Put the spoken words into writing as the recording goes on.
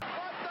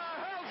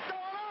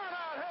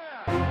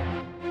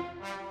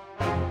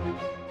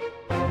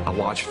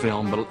watch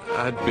film, but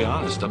I'd be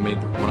honest, I mean,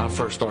 when I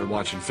first started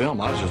watching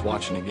film, I was just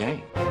watching the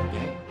game.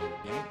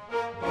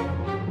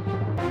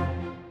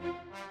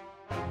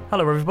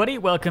 Hello everybody,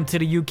 welcome to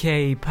the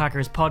UK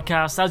Packers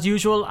podcast. As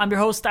usual, I'm your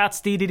host at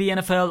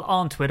SteeDDNFL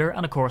on Twitter,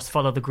 and of course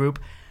follow the group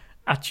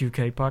at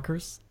UK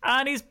Packers.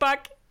 And he's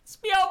back, it's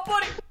Meow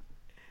Buddy,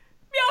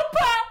 Meow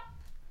Pa,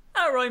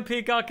 and Ryan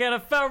Peacock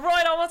NFL.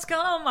 Right on, what's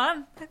going on,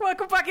 man?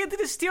 Welcome back into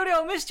the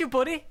studio, I missed you,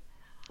 buddy.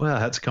 Well, I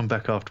had to come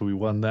back after we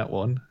won that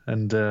one,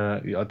 and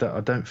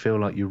I don't feel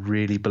like you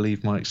really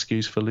believe my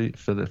excuse for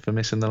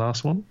missing the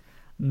last one.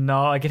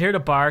 No, I could hear the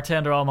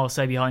bartender almost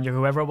say behind you,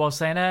 whoever it was,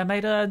 saying,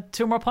 made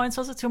 2 more pints,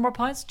 was it? 2 more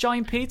pints?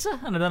 Giant pizza?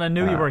 And then I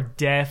knew you were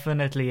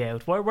definitely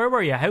out. Where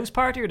were you? House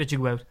party or did you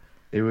go out?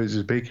 It was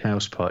a big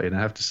house party, and I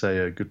have to say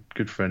a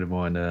good friend of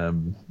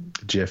mine,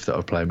 Jeff, that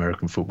I play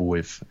American football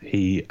with,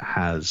 he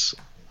has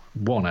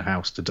a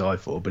house to die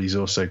for, but he's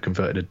also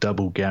converted a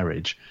double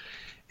garage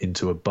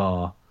into a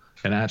bar,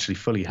 and it actually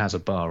fully has a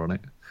bar on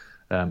it.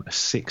 A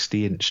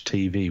 60-inch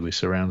TV with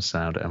surround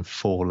sound and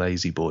 4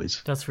 lazy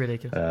boys. That's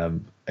ridiculous.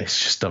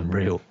 It's just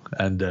unreal.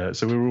 And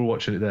so we were all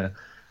watching it there.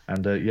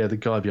 And the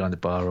guy behind the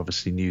bar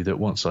obviously knew that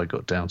once I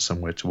got down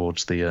somewhere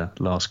towards the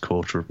last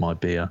quarter of my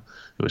beer,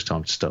 it was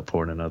time to start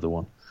pouring another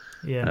one.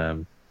 Yeah.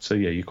 So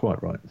yeah, you're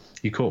quite right.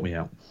 You caught me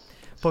out.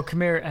 But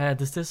come here,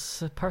 does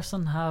this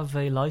person have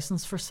a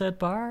license for said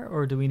bar,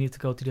 or do we need to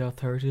go to the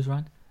authorities,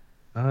 Ryan?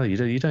 Oh,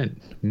 you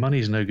don't.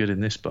 Money's no good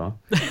in this bar.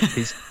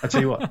 I tell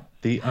you what,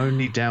 the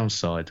only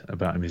downside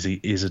about him is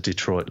he is a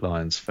Detroit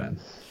Lions fan.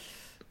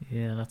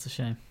 Yeah, that's a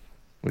shame.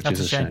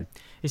 That's a shame.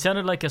 He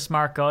sounded like a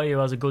smart guy who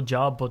has a good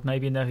job, but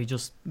maybe now he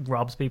just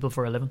robs people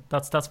for a living.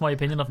 That's my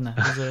opinion of him now.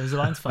 He's a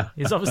Lions fan.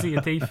 He's obviously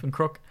a thief and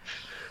crook.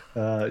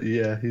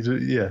 Yeah.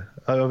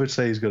 I would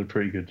say he's got a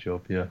pretty good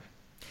job. Yeah.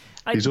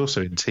 He's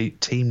also in Team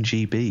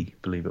GB,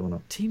 believe it or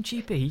not. Team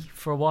GB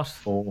for what?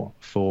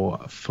 For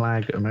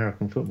flag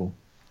American football.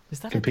 Is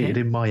that competed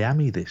in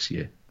Miami this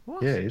year?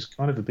 What? Yeah, it's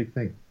kind of a big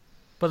thing.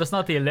 But it's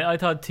not I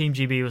thought Team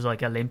GB was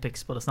like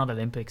Olympics, but it's not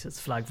Olympics. It's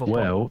flag football.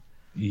 Well,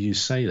 you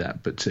say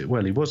that, but he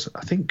was. I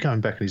think going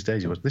back in his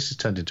days, he was. This has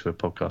turned into a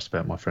podcast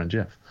about my friend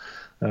Jeff.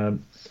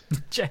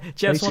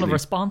 Jeff's one of our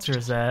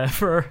sponsors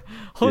for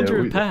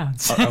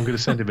 £100. I'm going to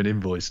send him an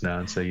invoice now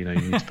and say, you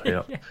need to pay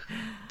up. Yeah.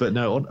 But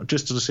no,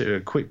 just to say a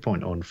quick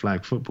point on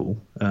flag football.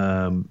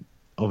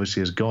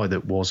 Obviously, as a guy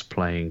that was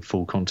playing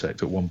full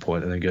contact at one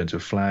point and then going to a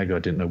flag, I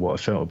didn't know what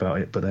I felt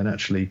about it. But then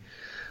actually,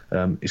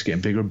 it's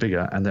getting bigger and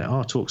bigger. And there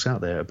are talks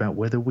out there about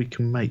whether we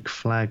can make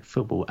flag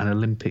football an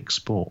Olympic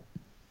sport.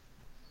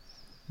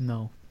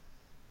 No.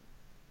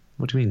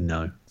 What do you mean,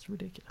 no? It's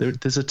ridiculous.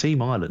 There's a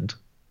Team Ireland.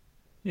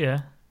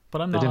 Yeah,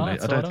 but I'm not on it,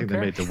 so I don't think they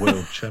made the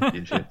World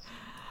Championship.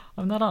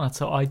 I'm not on it,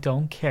 so I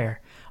don't care.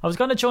 I was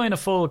going to join a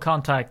full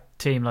contact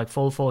team, like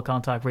full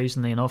contact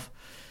recently enough.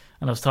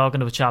 And I was talking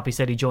to a chap, he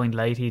said he joined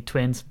late, he had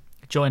twins,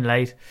 joined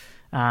late.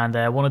 And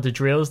one of the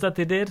drills that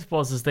they did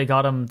was they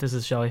got him, this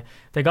is showy,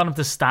 they got him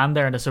to stand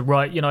there and they said,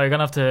 right, you're going to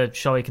have to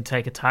show he can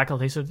take a tackle.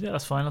 He said, yeah,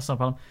 that's fine, that's no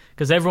problem.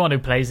 Because everyone who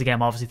plays the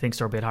game obviously thinks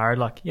they're a bit hard.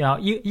 Like, you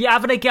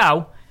having a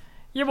go?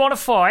 You want to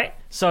fight?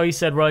 So he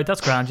said, right,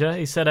 that's grand, yeah.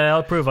 He said,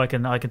 I'll prove I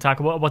can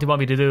tackle. What do you want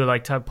me to do?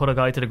 Like, to put a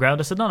guy to the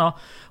ground? I said, no.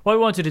 What we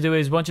want you to do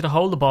is we want you to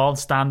hold the ball and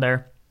stand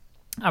there.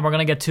 And we're going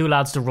to get 2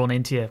 lads to run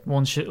into you,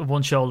 one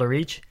shoulder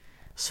each.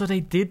 So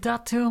they did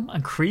that to him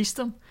and creased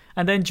him.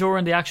 And then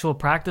during the actual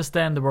practice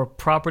then, they were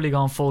properly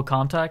going full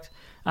contact.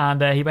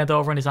 And he went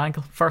over on his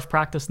ankle. First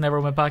practice, never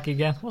went back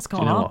again. What's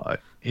going on?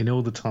 What? In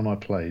all the time I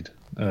played,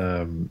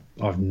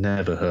 I've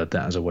never heard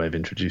that as a way of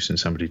introducing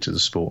somebody to the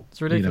sport.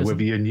 It's ridiculous.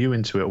 Whether you're new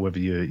into it or whether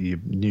you're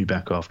new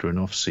back after an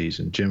off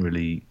season,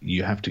 generally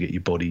you have to get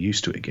your body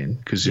used to it again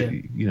because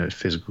it's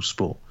physical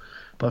sport.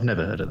 But I've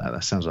never heard of that.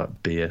 That sounds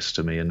like BS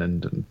to me.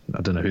 And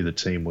I don't know who the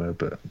team were,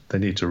 but they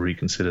need to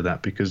reconsider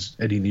that because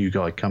any new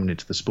guy coming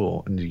into the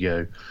sport and you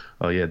go,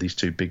 oh yeah, these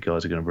 2 big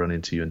guys are going to run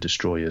into you and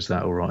destroy you. Is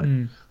that all right?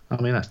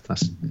 I mean,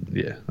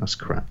 that's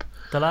crap.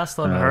 The last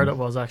time I heard it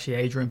was actually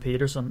Adrian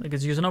Peterson,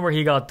 because you know where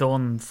he got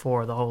done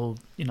for the whole,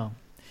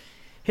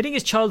 hitting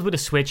his child with a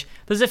switch.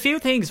 There's a few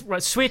things.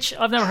 Right, switch,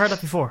 I've never heard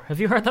that before. Have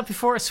you heard that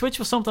before? A switch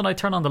was something I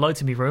turn on the lights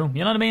in my room.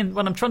 You know what I mean?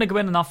 When I'm trying to go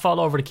in and not fall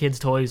over the kids'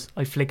 toys,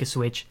 I flick a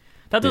switch.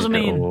 That doesn't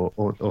mean...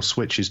 Or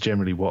switch is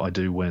generally what I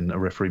do when a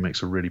referee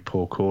makes a really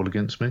poor call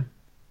against me.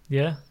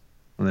 Yeah.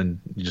 And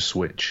then you just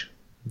switch,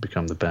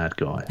 become the bad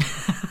guy.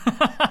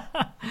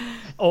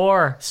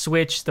 Or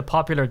Switch, the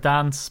popular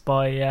dance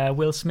by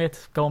Will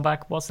Smith, going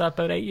back, what's that,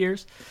 about 8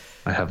 years?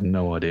 I have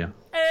no idea.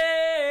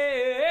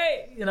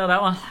 Hey, you know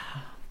that one?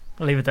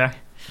 I'll leave it there.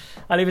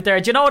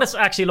 Do you know what?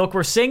 Actually, look,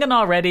 we're singing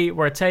already.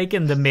 We're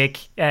taking the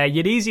mick.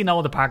 You'd easy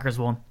know the Packers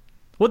won,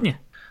 wouldn't you?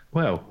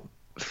 Well,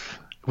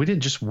 we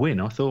didn't just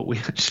win. I thought we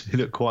actually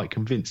looked quite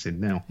convincing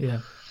now. Yeah.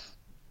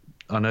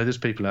 I know there's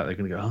people out there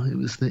going to go, oh, it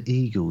was the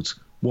Eagles.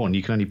 1,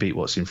 you can only beat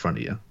what's in front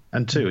of you.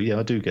 And 2, yeah,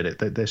 I do get it.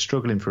 They're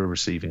struggling for a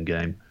receiving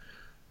game.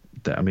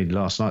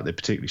 Last night they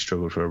particularly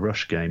struggled for a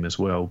rush game as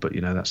well, but,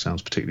 that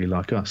sounds particularly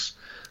like us.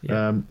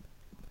 Yeah.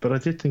 But I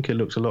did think it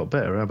looked a lot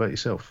better. How about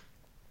yourself?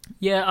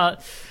 Yeah,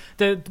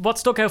 what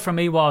stuck out for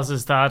me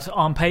is that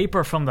on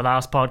paper from the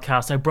last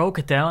podcast, I broke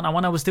it down, and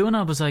when I was doing it,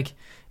 I was like,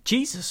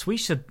 Jesus, we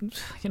should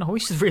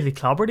really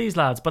clobber these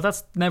lads, but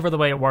that's never the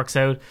way it works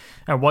out.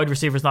 Our wide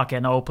receivers not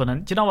getting open,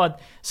 and do you know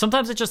what?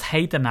 Sometimes I just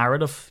hate the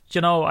narrative. Do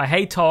you know, I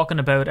hate talking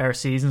about our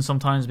season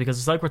sometimes because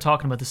it's like we're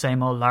talking about the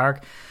same old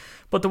lark.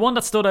 But the one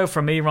that stood out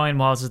for me, Ryan,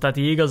 is that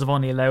the Eagles have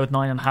only allowed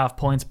 9.5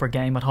 points per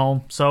game at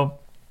home. So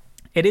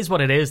it is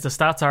what it is. The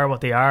stats are what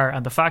they are.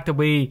 And the fact that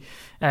we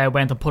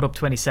went and put up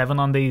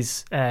 27 on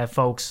these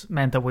folks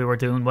meant that we were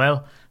doing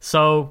well.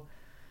 So,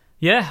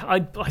 yeah, I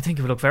think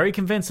it would look very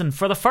convincing.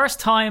 For the first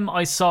time,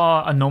 I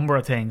saw a number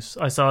of things.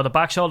 I saw the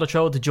back shoulder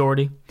throw to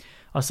Jordy.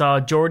 I saw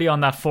Jordy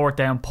on that fourth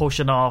down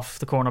pushing off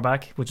the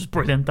cornerback, which was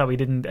brilliant that we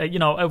didn't...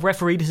 a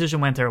referee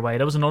decision went our way.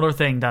 That was another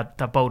thing that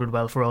boded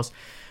well for us.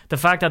 The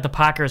fact that the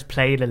Packers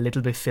played a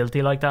little bit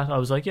filthy like that, I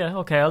was like, yeah,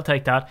 okay, I'll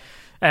take that.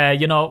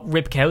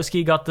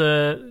 Ripkowski got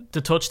the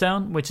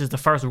touchdown, which is the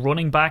first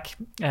running back.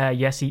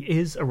 Yes, he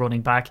is a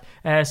running back.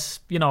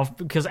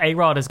 Because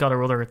A-Rod has got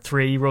another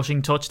 3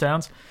 rushing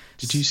touchdowns.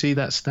 Did you see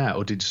that stat?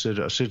 Or did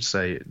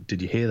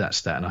you hear that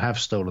stat? And I have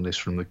stolen this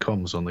from the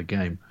comms on the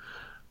game.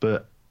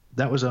 But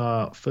that was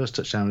our first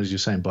touchdown, as you're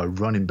saying, by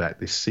running back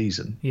this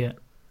season. Yeah.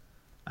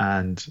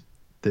 And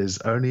there's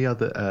only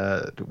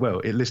other...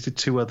 it listed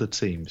 2 other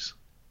teams.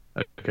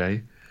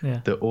 Okay,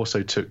 yeah. That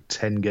also took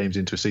 10 games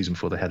into a season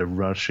before they had a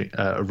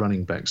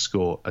running back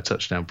score a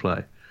touchdown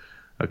play.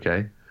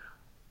 Okay,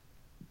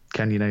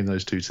 can you name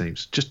those 2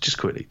 teams? Just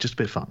quickly, just a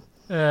bit of fun.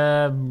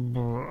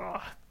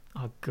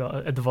 Oh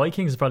God, the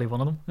Vikings is probably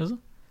one of them, is it?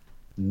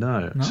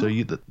 No. So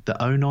the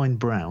 09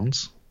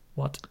 Browns.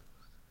 What?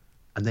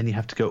 And then you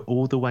have to go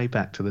all the way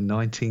back to the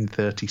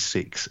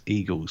 1936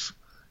 Eagles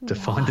to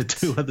find the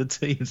 2 other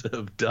teams that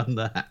have done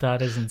that.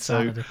 That is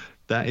insanity. So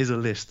that is a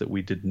list that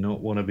we did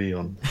not want to be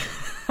on.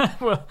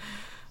 Well,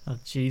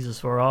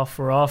 Jesus, we're off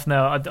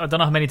now. I don't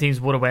know how many teams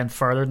would have went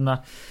further than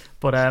that,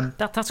 but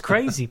that's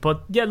crazy.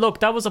 But yeah, look,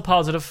 that was a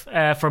positive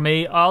for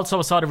me. I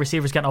also saw the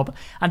receivers getting open.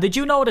 And did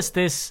you notice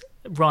this,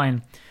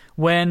 Ryan?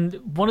 When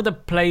one of the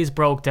plays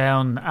broke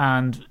down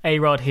and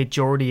A-Rod hit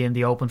Jordy in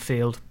the open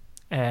field,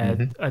 I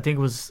think it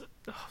was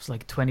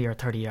like 20 or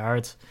 30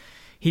 yards.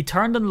 He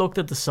turned and looked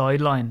at the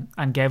sideline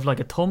and gave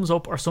like a thumbs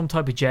up or some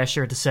type of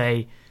gesture to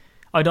say,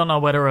 I don't know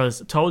whether it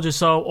was told you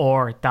so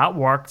or that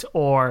worked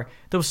or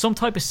there was some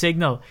type of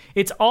signal.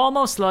 It's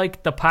almost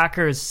like the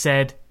Packers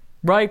said,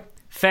 right,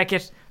 feck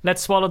it,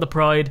 let's swallow the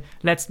pride,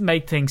 let's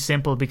make things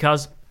simple,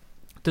 because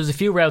there's a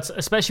few routes,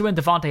 especially when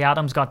Davante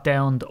Adams got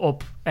downed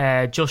up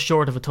just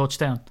short of a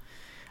touchdown.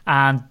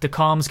 And the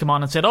comms come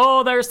on and said,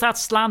 oh, there's that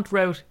slant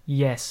route.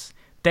 Yes.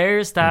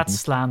 There's that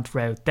slant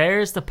route.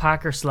 There's the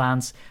Packer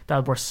slants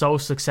that were so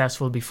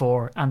successful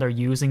before, and they're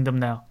using them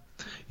now.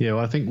 Yeah,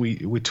 well, I think we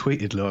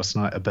tweeted last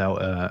night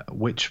about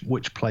which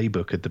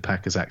playbook had the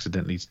Packers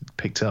accidentally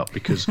picked up,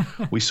 because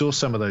we saw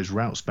some of those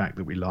routes back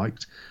that we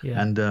liked.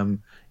 Yeah. And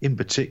in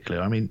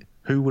particular, I mean,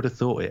 who would have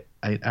thought it?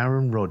 An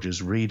Aaron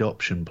Rodgers read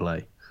option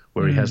play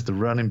where he has the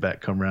running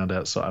back come round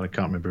outside. I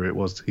can't remember who it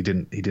was. He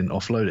didn't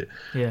offload it.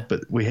 Yeah.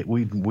 But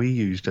we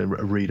used a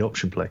read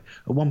option play.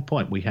 At one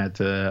point we had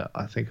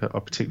I think I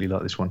particularly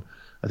like this one.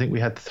 I think we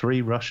had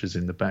 3 rushers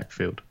in the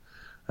backfield.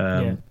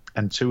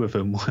 And 2 of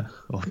them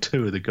or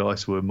 2 of the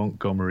guys were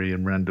Montgomery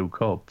and Randall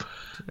Cobb.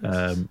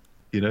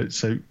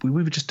 So we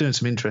were just doing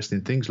some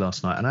interesting things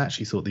last night, and I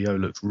actually thought the O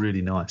looked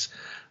really nice.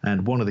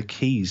 And one of the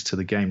keys to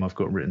the game I've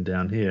got written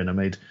down here, and I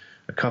made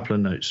a couple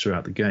of notes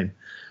throughout the game.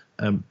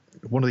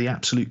 One of the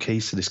absolute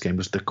keys to this game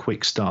was the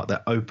quick start,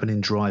 that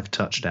opening drive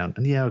touchdown.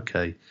 And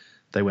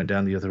they went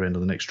down the other end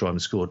on the next drive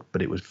and scored,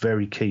 but it was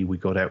very key. We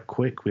got out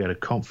quick, we had a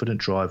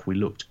confident drive, we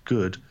looked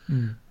good,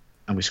 and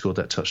we scored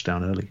that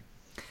touchdown early.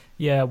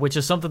 Yeah, which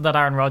is something that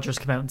Aaron Rodgers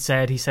came out and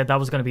said. He said that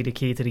was going to be the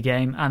key to the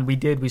game, and we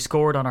did. We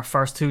scored on our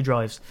first 2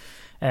 drives,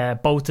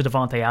 both to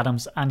Davante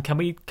Adams. And can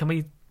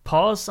we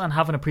pause and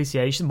have an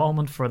appreciation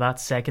moment for that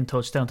second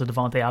touchdown to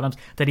Davante Adams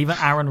that even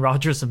Aaron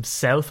Rodgers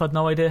himself had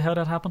no idea how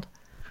that happened?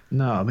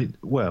 No, I mean,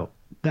 well,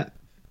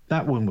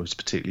 that one was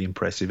particularly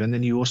impressive. And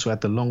then you also had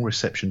the long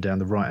reception down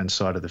the right-hand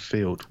side of the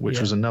field, which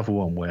was another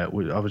one where it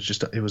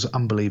was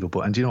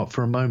unbelievable. And you know what,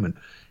 for a moment,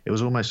 it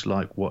was almost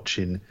like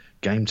watching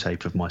game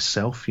tape of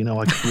myself. I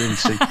could really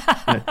see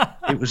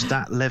it was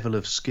that level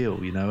of skill,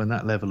 and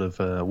that level of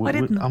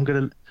I'm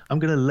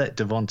gonna let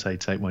Devontae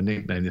take my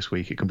nickname this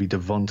week. It can be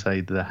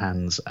Devontae the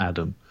Hands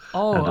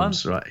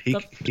Adams, right?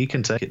 He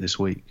can take it this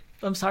week.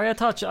 I'm sorry, I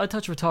thought you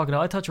were talking.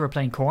 I thought you were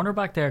playing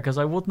cornerback there, because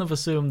I wouldn't have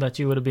assumed that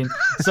you would have been.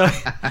 So,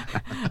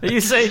 are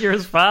you saying you're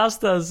as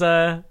fast as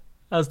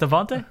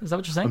Devontae? Is that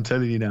what you're saying? I'm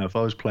telling you now, if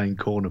I was playing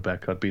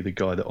cornerback, I'd be the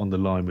guy that on the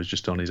line was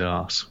just on his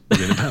arse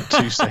within about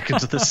 2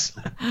 seconds of the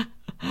snap.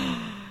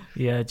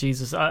 Yeah,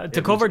 Jesus.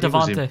 To cover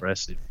Devontae. It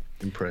was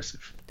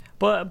impressive.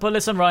 But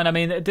listen, Ryan, I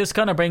mean, this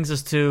kind of brings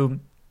us to...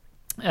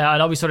 I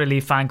know we sort of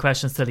leave fan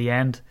questions to the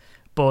end,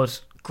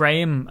 but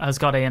Graham has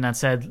got in and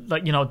said,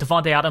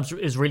 Davante Adams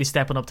is really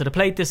stepping up to the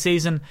plate this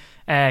season.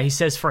 He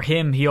says for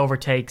him, he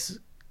overtakes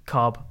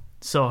Cobb.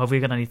 So have we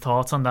got any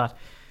thoughts on that?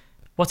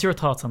 What's your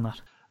thoughts on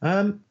that?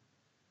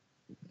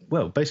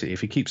 well, basically, if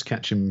he keeps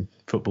catching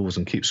footballs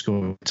and keeps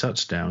scoring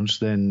touchdowns,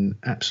 then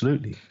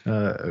absolutely,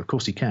 of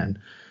course he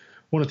can.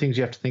 One of the things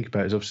you have to think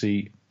about is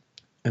obviously,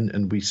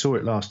 and we saw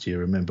it last year.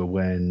 Remember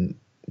when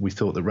we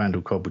thought that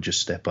Randall Cobb would just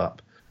step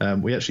up?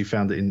 We actually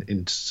found that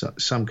in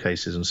some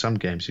cases and some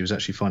games, he was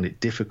actually finding it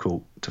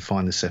difficult to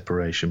find the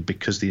separation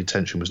because the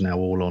attention was now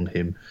all on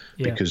him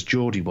because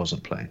Geordie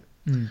wasn't playing.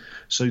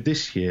 So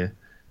this year,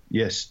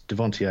 yes,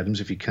 Davante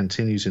Adams, if he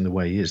continues in the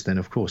way he is, then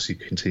of course he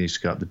continues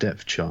to go up the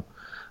depth chart.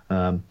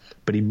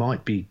 But he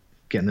might be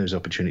getting those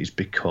opportunities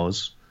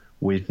because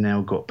we've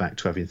now got back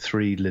to having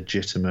 3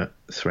 legitimate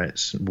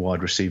threats,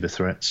 wide receiver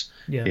threats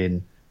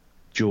in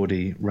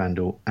Geordie,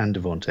 Randall and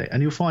Davante.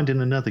 And you'll find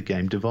in another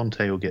game,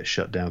 Davante will get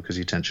shut down because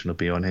the attention will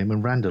be on him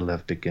and Randall will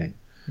have a big game.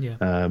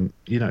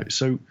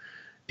 So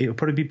it'll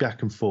probably be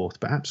back and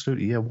forth. But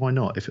absolutely, why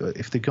not?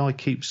 If the guy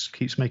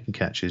keeps making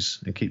catches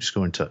and keeps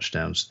scoring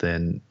touchdowns,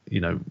 then,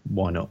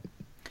 why not?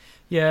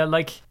 Yeah,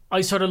 like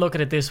I sort of look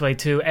at it this way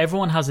too.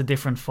 Everyone has a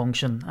different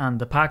function, and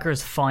the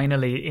Packers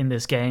finally in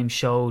this game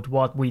showed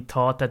what we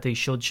thought that they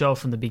should show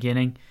from the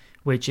beginning,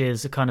 which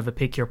is a kind of a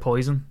pick your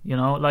poison.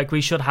 Like we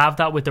should have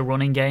that with the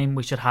running game.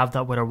 We should have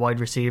that with our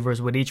wide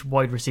receivers, with each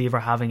wide receiver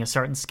having a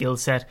certain skill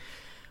set.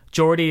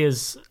 Geordie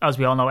is, as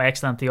we all know,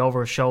 excellent. The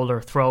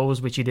over-shoulder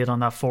throws, which he did on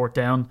that 4th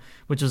down,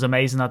 which was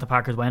amazing that the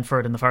Packers went for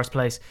it in the first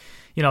place.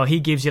 He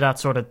gives you that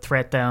sort of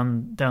threat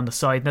down the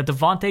side. Now,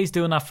 Davante's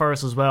doing that for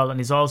us as well, and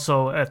he's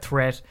also a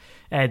threat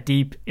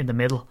deep in the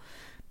middle.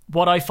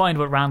 What I find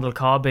with Randall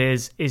Cobb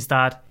is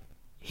that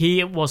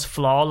he was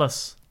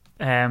flawless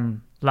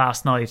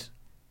last night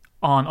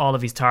on all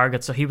of his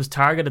targets. So he was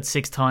targeted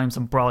 6 times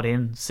and brought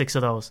in 6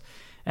 of those.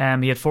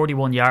 He had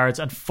 41 yards,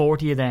 and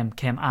 40 of them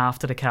came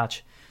after the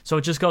catch. So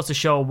it just goes to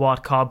show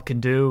what Cobb can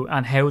do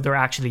and how they're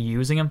actually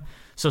using him.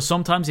 So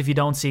sometimes if you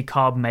don't see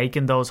Cobb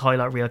making those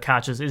highlight reel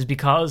catches, is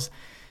because,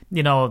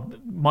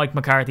 Mike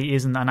McCarthy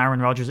isn't and Aaron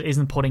Rodgers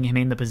isn't putting him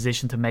in the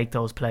position to make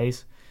those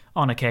plays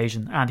on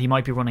occasion. And he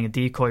might be running a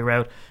decoy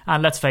route.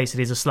 And let's face it,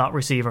 he's a slot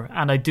receiver.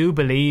 And I do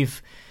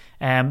believe,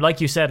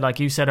 like you said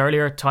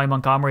earlier, Ty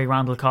Montgomery,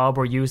 Randall Cobb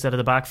were used out of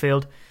the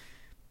backfield.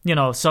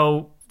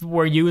 So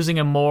we're using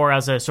him more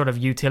as a sort of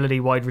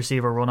utility wide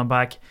receiver running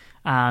back.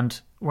 And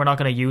we're not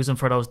going to use him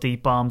for those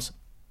deep bombs.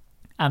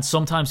 And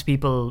sometimes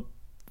people,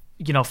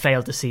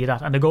 fail to see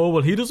that. And they go,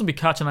 well, he doesn't be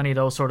catching any of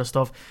those sort of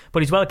stuff.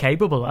 But he's well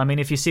capable. I mean,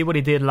 if you see what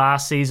he did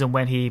last season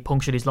when he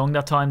punctured his lung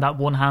that time, that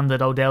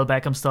one-handed Odell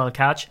Beckham style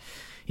catch,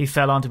 he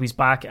fell onto his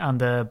back and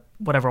the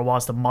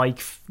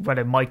mic, where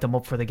they mic'd him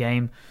up for the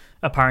game,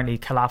 apparently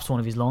collapsed one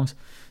of his lungs.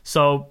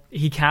 So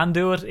he can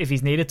do it if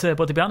he's needed to.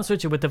 But to be honest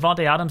with you, with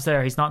Davante Adams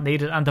there, he's not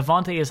needed. And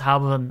Davante is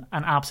having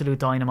an absolute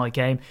dynamite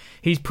game.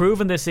 He's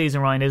proven this season,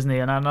 Ryan, isn't he?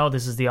 And I know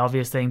this is the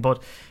obvious thing,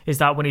 but is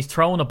that when he's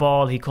throwing a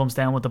ball, he comes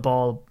down with the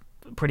ball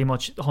pretty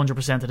much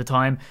 100% of the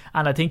time.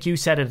 And I think you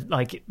said it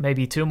like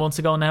maybe 2 months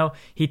ago now,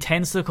 he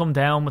tends to come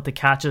down with the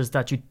catches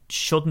that you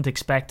shouldn't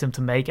expect him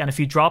to make. And if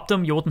you dropped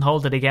him, you wouldn't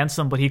hold it against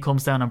him, but he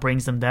comes down and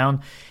brings them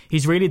down.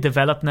 He's really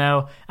developed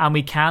now, and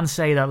we can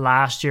say that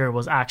last year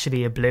was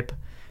actually a blip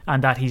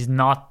and that he's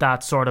not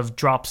that sort of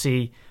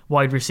dropsy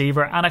wide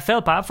receiver. And I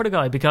felt bad for the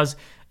guy because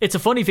it's a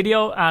funny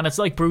video, and it's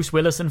like Bruce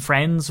Willis in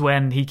Friends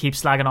when he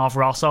keeps slagging off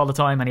Ross all the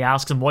time and he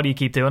asks him, what do you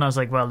keep doing? I was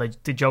like, well,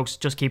 the jokes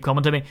just keep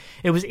coming to me.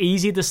 It was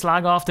easy to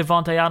slag off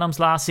Davante Adams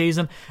last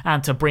season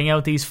and to bring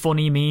out these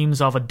funny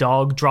memes of a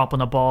dog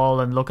dropping a ball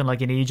and looking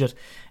like an idiot.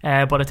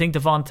 But I think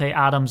Davante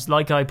Adams,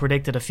 like I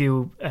predicted a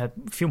few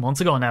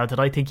months ago now, that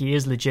I think he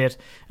is legit,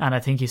 and I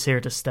think he's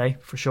here to stay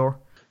for sure.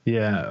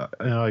 Yeah,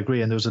 I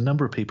agree. And there was a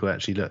number of people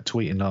actually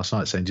tweeting last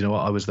night saying, do you know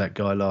what, I was that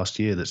guy last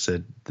year that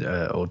said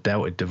or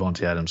doubted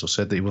Davante Adams or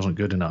said that he wasn't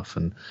good enough.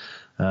 And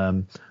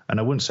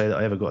I wouldn't say that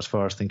I ever got as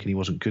far as thinking he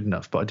wasn't good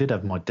enough, but I did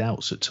have my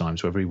doubts at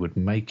times whether he would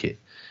make it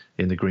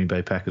in the Green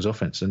Bay Packers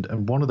offense.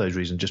 And one of those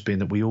reasons just being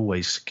that we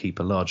always keep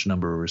a large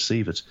number of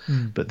receivers.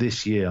 But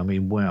this year, I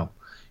mean, wow,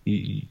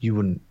 you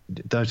wouldn't,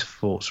 those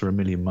thoughts are a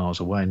million miles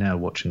away now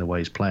watching the way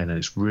he's playing, and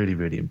it's really,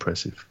 really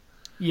impressive.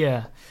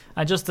 Yeah,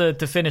 and just to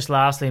finish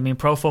lastly, I mean,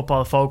 Pro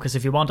Football Focus,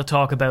 if you want to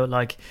talk about,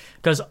 like,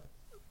 because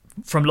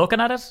from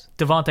looking at it,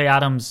 Davante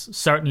Adams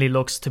certainly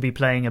looks to be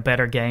playing a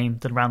better game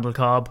than Randall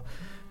Cobb,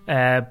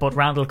 but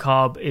Randall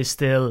Cobb is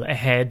still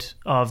ahead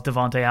of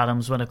Davante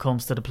Adams when it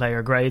comes to the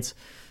player grades.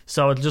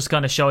 So it'll just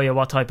kind of show you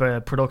what type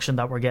of production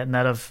that we're getting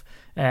out of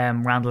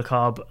Randall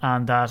Cobb,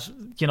 and that,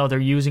 they're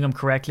using him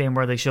correctly and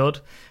where they should.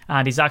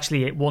 And he's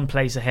actually one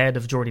place ahead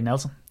of Jordy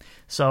Nelson.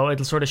 So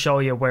it'll sort of show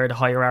you where the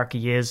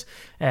hierarchy is.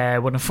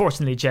 But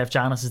unfortunately, Jeff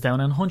Janis is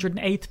down in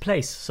 108th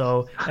place.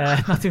 So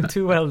not doing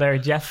too well there,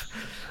 Jeff.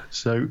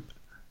 So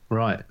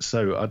I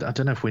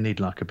don't know if we need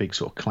like a big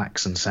sort of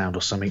klaxon sound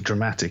or something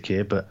dramatic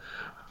here, but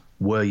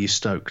were you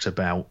stoked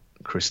about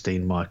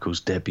Christine Michael's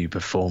debut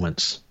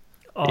performance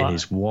in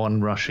his one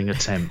rushing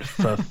attempt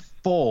for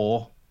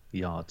 4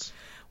 yards?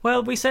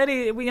 Well, we said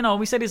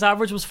his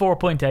average was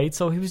 4.8,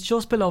 so he was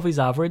just below his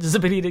average. It's a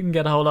pity he didn't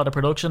get a whole lot of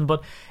production,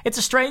 but it's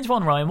a strange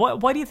one, Ryan.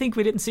 Why do you think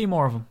we didn't see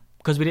more of him?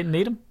 Because we didn't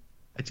need him?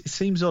 It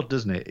seems odd,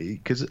 doesn't it?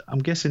 Because I'm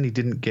guessing he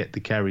didn't get the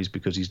carries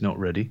because he's not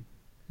ready,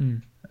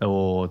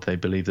 or they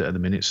believe that at the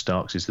minute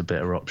Starks is the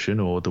better option,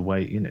 or the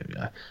way, you know.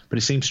 But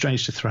it seems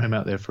strange to throw him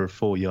out there for a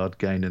 4-yard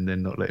gain and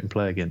then not let him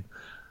play again.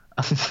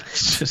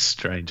 It's just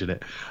strange, isn't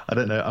it? I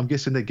don't know. I'm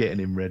guessing they're getting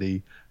him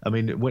ready. I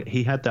mean,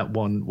 he had that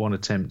one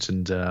attempt,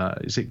 and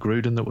is it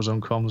Gruden that was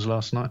on comms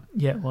last night?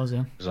 Yeah, it was.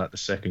 Yeah, it was like the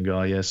second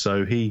guy. Yeah,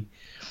 so he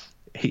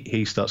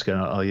starts going,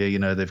 oh yeah, you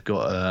know, they've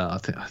got I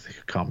think I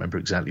can't remember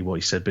exactly what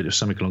he said, but it was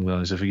something along the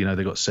lines of, you know,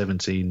 they've got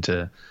 17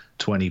 to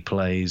 20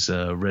 plays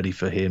ready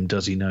for him.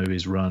 Does he know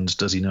his runs?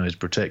 Does he know his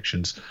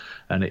protections?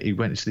 And he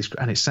went into this,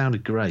 and it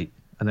sounded great.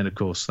 And then of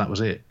course that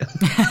was it.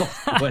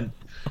 Went.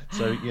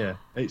 So yeah,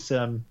 it's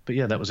but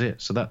yeah, that was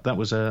it. So that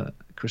was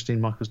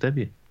Christine Michael's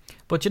debut.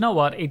 But you know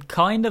what? It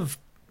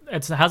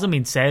hasn't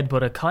been said,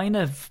 but it kind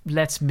of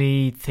lets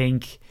me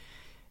think,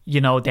 you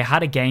know, they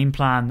had a game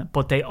plan,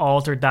 but they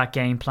altered that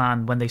game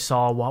plan when they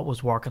saw what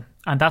was working.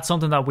 And that's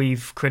something that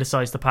we've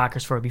criticised the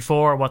Packers for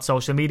before, what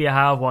social media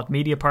have, what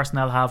media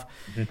personnel have,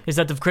 is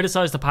that they've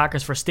criticised the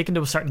Packers for sticking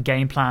to a certain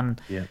game plan,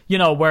 you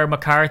know, where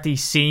McCarthy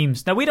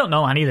seems... Now, we don't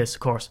know any of this,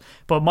 of course,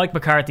 but Mike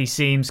McCarthy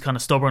seems kind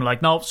of stubborn,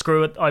 like, no,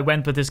 screw it, I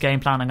went with this game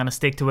plan, I'm going to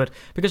stick to it.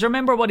 Because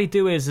remember what he'd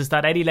do is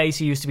that Eddie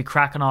Lacy used to be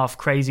cracking off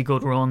crazy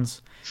good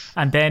runs,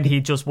 and then he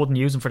just wouldn't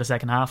use them for the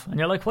second half. And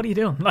you're like, what are you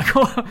doing? Like,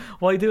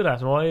 why do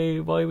that? Why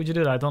would you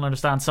do that? I don't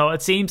understand. So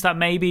it seems that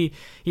maybe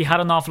he had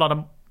an awful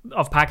lot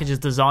of packages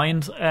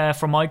designed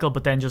for Michael,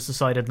 but then just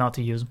decided not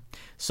to use them.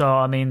 So,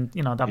 I mean,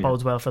 you know, that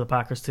bodes well for the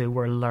Packers too.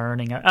 We're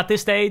learning. At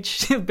this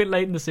stage, a bit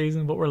late in the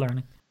season, but we're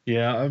learning.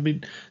 Yeah, I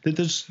mean,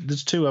 there's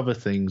two other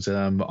things.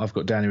 I've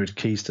got down here as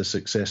keys to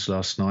success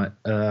last night.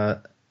 I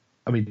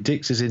mean,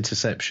 Dix'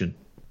 interception.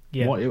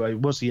 Yeah. It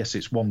was, yes,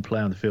 it's one play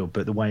on the field,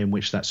 but the way in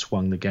which that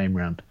swung the game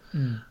round.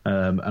 And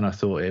I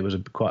thought it was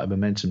quite a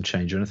momentum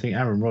changer. And I think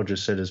Aaron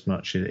Rodgers said as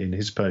much in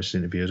his post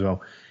interview as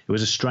well. It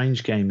was a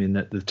strange game in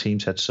that the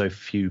teams had so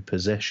few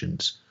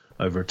possessions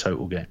over a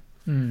total game.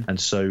 And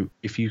so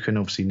if you can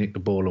obviously nick the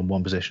ball on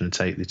one possession and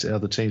take the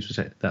other teams,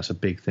 that's a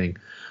big thing.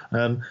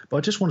 But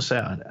I just want to say,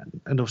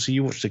 and obviously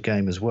you watched the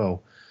game as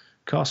well,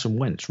 Carson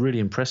Wentz, really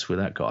impressed with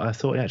that guy. I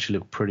thought he actually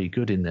looked pretty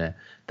good in there.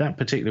 That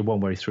particular one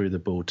where he threw the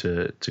ball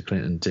to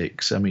Clinton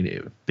Dix, I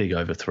mean, big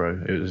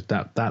overthrow. It was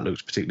that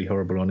looks particularly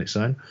horrible on its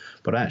own.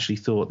 But I actually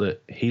thought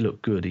that he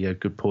looked good. He had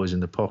good poise in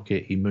the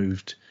pocket. He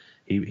moved.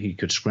 He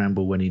could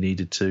scramble when he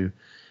needed to.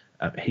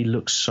 He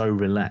looked so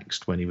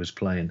relaxed when he was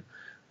playing.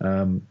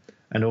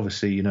 And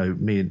obviously, you know,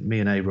 me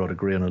and A-Rod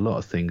agree on a lot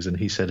of things, and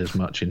he said as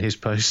much in his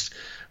post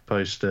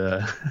game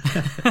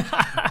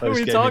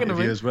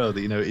interview as well,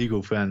 that, you know,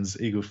 Eagle fans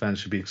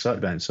should be excited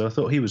about it. So I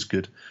thought he was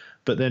good.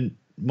 But then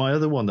my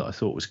other one that I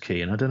thought was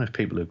key, and I don't know if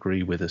people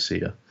agree with us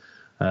here,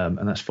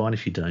 and that's fine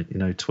if you don't, you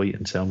know, tweet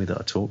and tell me that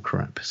I talk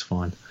crap, it's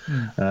fine.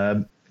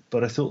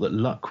 But I thought that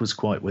Luck was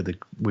quite with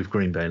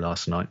Green Bay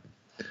last night.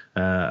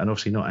 And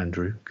obviously not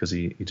Andrew, because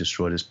he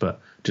destroyed us,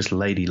 but just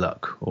Lady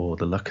Luck, or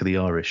the Luck of the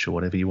Irish, or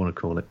whatever you want to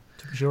call it.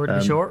 To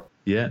be sure.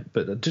 Yeah,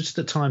 but just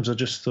at times I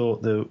just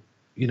thought that,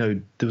 you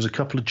know, there was a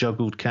couple of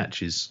juggled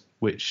catches,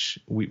 which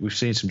we've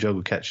seen some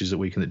juggled catches that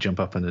weekend that jump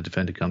up and the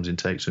defender comes in,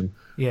 takes them.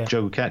 Yeah.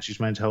 Juggled catches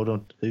managed to hold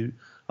on to.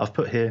 I've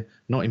put here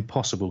not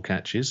impossible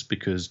catches,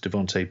 because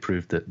Devontae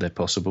proved that they're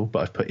possible,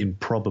 but I've put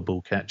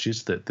improbable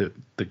catches that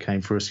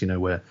came for us, you know,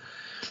 where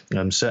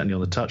certainly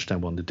on the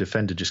touchdown one, the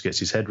defender just gets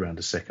his head round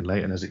a second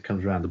late, and as it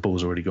comes around, the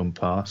ball's already gone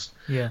past.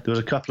 Yeah. There was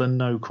a couple of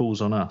no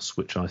calls on us,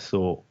 which I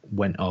thought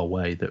went our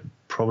way, that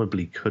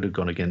probably could have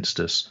gone against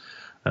us.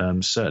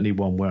 Certainly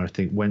one where I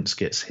think Wentz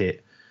gets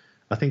hit.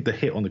 I think the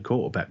hit on the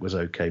quarterback was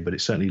okay, but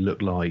it certainly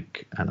looked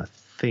like, and I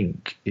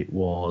think it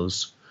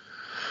was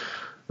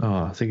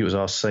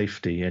our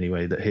safety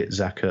anyway that hit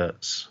Zach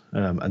Ertz,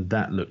 and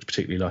that looked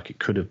particularly like it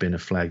could have been a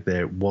flag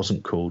there. It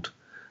wasn't called.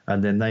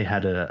 And then they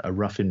had a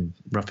roughing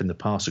the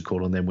passer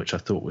call on them, which I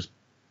thought was a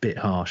bit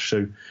harsh.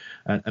 So,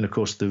 and of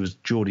course there was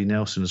Jordy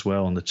Nelson as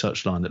well on the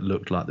touchline that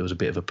looked like there was a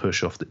bit of a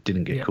push off that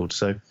didn't get called.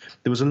 So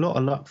there was a lot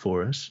of luck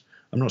for us.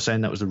 I'm not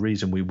saying that was the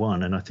reason we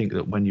won. And I think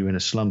that when you're in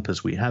a slump,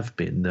 as we have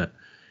been, that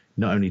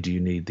not only do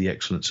you need the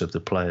excellence of the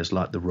players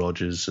like the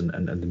Rodgers and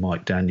the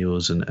Mike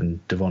Daniels and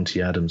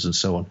Devontae Adams and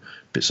so on,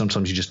 but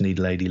sometimes you just need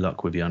lady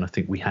luck with you. And I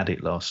think we had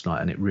it last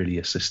night, and it really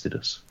assisted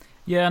us.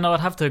 Yeah, no, I'd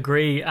have to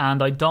agree.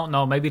 And I don't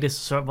know, maybe this is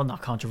sort of, well,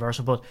 not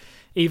controversial, but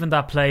even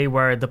that play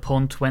where the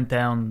punt went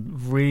down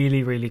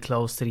really, really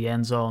close to the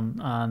end zone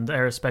and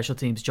our special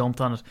teams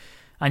jumped on it.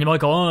 And you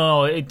might go, oh,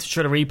 no, it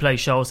should have replay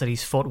shows that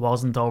his foot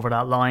wasn't over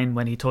that line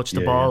when he touched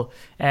the ball.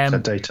 Is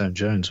that Dayton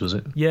Jones, was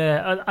it?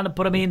 Yeah,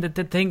 but I mean, the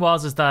thing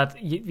is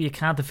that you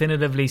can't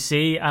definitively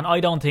see, and I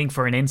don't think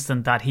for an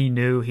instant that he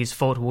knew his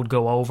foot would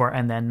go over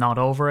and then not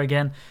over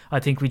again. I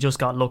think we just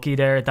got lucky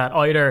there that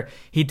either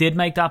he did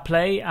make that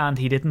play and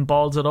he didn't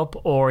balls it up,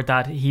 or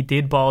that he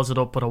did balls it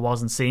up but it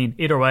wasn't seen.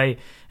 Either way,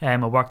 it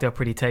worked out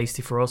pretty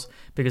tasty for us,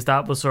 because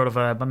that was sort of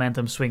a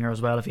momentum swinger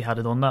as well if he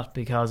had done that,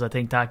 because I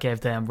think that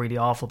gave them really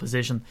awful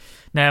position.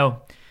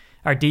 Now,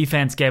 our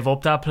defense gave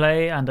up that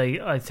play, and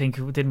I think,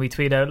 didn't we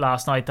tweet out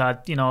last night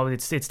that, you know,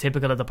 it's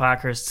typical of the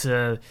Packers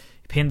to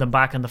pin them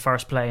back in the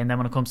first play, and then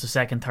when it comes to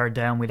second, third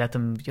down, we let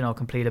them, you know,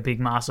 complete a big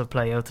massive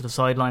play out to the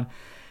sideline.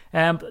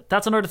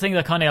 That's another thing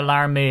that kind of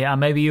alarmed me, and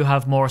maybe you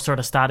have more sort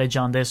of statage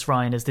on this,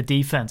 Ryan, is the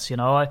defense. You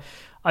know,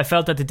 I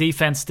felt that the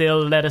defense still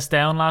let us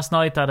down last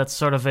night, that it's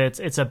sort of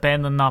it's a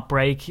bend and not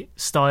break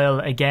style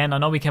again. I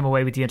know we came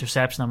away with the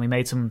interception and we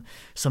made some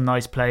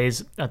nice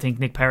plays. I think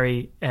Nick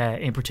Perry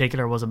in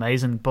particular was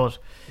amazing, but,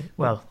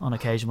 well, on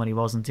occasion when he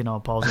wasn't, you know,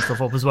 pausing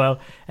stuff up as well.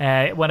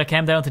 When it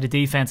came down to the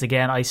defense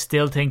again, I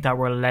still think that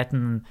we're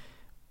letting,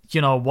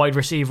 you know, wide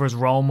receivers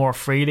roam more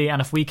freely,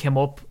 and if we came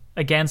up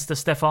against the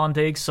Stephon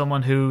Diggs,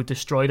 someone who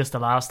destroyed us the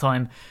last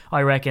time,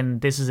 I reckon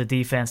this is a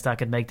defense that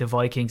could make the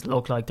Vikings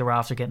look like they're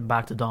after getting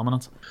back to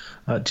dominance.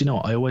 Do you know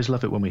what? I always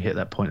love it when we hit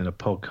that point in a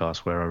podcast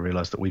where I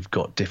realise that we've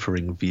got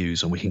differing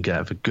views and we can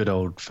get a good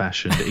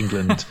old-fashioned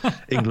England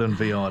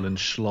v Ireland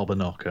slobber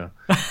knocker,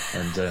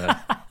 and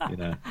you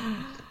know,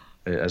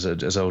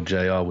 as old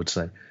JR would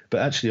say.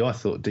 But actually, I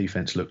thought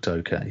defence looked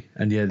okay,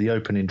 and yeah, the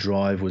opening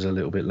drive was a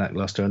little bit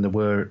lacklustre, and there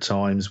were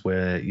times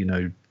where, you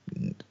know,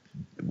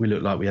 we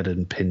looked like we had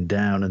them pinned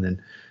down, and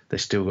then they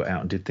still got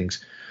out and did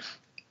things.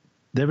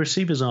 Their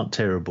receivers aren't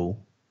terrible.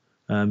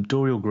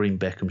 Dorial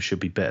Green-Beckham should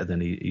be better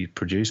than he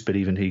produced, but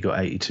even he got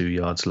 82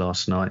 yards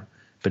last night.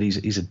 But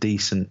he's a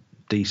decent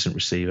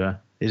receiver.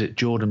 Is it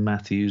Jordan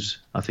Matthews?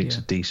 I think it's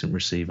a decent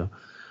receiver.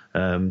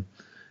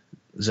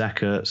 Zach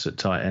Ertz at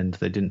tight end,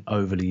 they didn't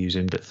overly use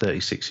him, but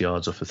 36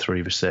 yards off of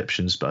 3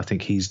 receptions, but I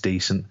think he's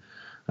decent.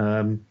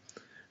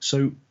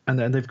 So, and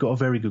then they've got a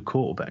very good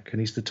quarterback, and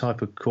he's the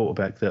type of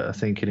quarterback that I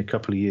think in a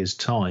couple of years'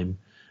 time,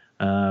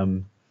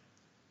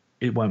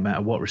 it won't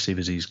matter what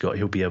receivers he's got,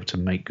 he'll be able to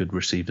make good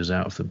receivers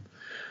out of them.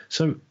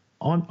 So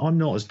I'm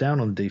not as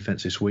down on the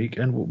defense this week,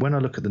 and when I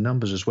look at the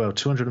numbers as well,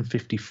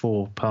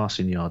 254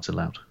 passing yards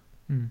allowed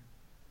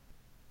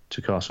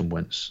to Carson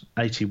Wentz,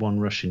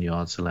 81 rushing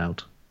yards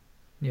allowed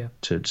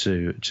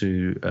to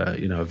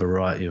you know, a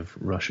variety of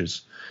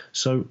rushes.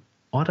 So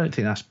I don't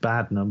think that's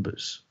bad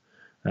numbers.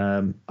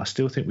 I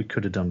still think we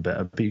could have done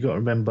better, but you've got to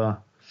remember,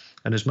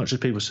 and as much as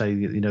people say,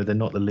 you know, they're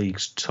not the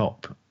league's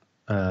top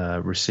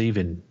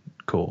receiving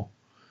core,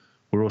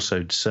 we're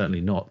also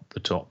certainly not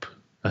the top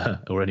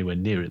or anywhere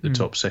near it, the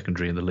top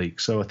secondary in the league.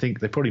 So I think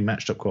they probably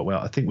matched up quite well.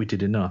 I think we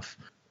did enough,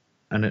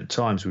 and at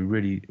times we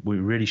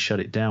really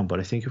shut it down. But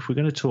I think if we're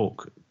going to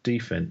talk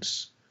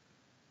defense,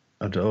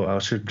 I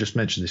should just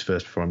mention this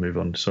first before I move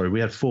on. Sorry,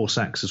 we had 4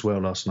 sacks as well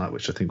last night,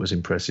 which I think was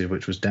impressive,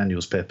 which was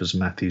Daniels, Peppers,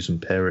 Matthews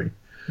and Perry.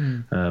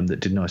 That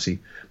did nicely.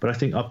 But I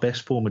think our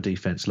best form of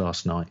defence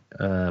last night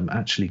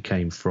actually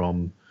came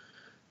from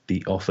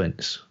the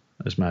offence,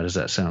 as mad as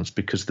that sounds,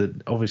 because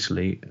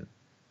obviously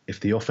if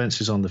the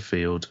offence is on the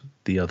field,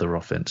 the other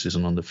offence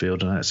isn't on the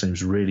field, and that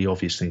seems a really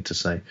obvious thing to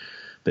say.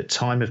 But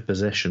time of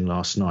possession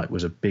last night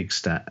was a big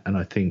stat, and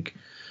I think,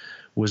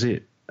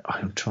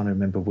 I'm trying to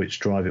remember which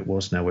drive it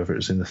was now, whether it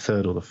was in the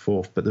 3rd or the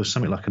 4th, but there was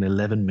something like an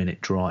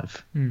 11-minute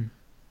drive.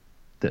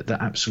 That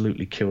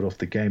absolutely killed off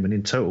the game. And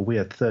in total, we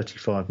had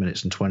 35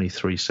 minutes and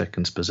 23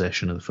 seconds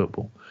possession of the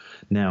football.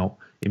 Now,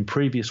 in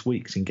previous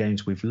weeks, in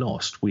games we've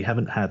lost, we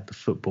haven't had the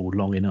football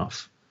long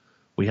enough.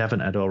 We haven't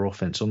had our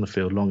offence on the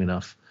field long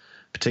enough,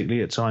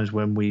 particularly at times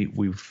when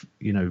we've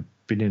you know,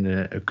 been in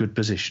a good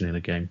position in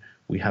a game.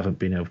 We haven't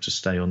been able to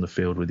stay on the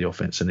field with the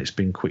offence, and it's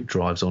been quick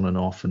drives on and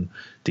off and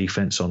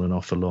defence on and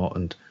off a lot.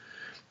 And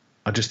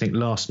I just think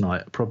last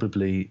night,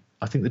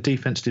 I think the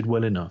defence did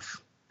well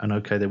enough. And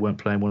okay, they weren't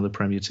playing one of the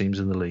Premier teams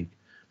in the league,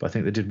 but I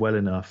think they did well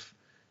enough.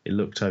 It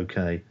looked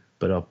okay,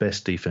 but our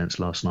best defence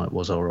last night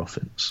was our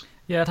offence.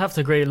 Yeah, I'd have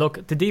to agree.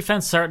 Look, the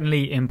defence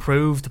certainly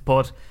improved,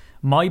 but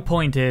my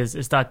point is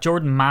that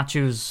Jordan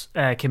Matthews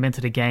came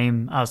into the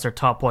game as their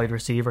top wide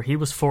receiver. He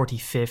was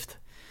 45th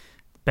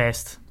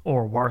best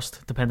or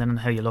worst, depending on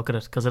how you look at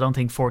it, because I don't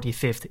think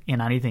 45th in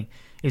anything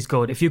is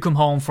good. If you come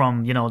home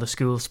from, you know, the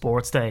school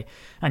sports day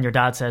and your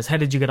dad says, "How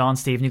did you get on,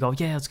 Steve?" and you go,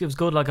 "Yeah, it was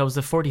good, like I was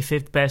the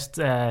 45th best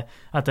at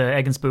the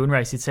Egg and Spoon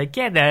race," he'd say,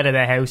 "Get out of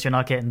the house, you're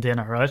not getting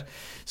dinner," right?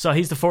 So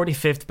he's the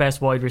 45th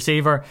best wide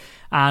receiver.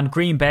 And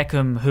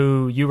Green-Beckham,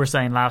 who you were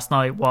saying last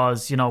night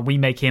was, you know, we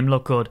make him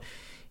look good,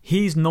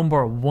 he's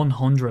number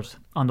 100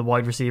 on the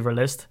wide receiver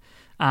list,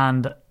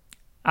 and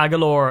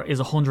Aguilar is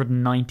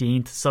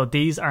 119th, so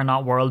these are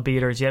not world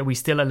beaters yet. We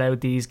still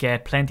allowed these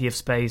get plenty of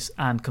space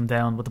and come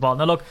down with the ball.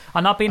 Now look,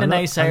 I'm not being a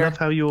naysayer. I love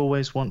how you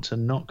always want to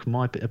knock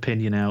my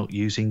opinion out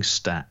using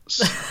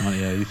stats.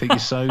 You think you're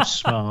so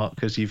smart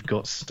because you've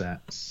got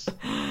stats.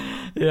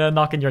 Yeah,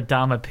 knocking your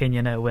damn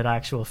opinion out with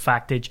actual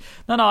factage.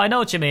 No, I know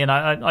what you mean.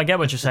 I get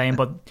what you're saying,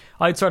 but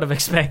I'd sort of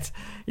expect,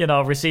 you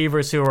know,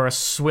 receivers who are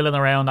swilling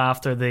around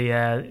after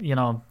the, you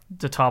know,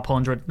 the top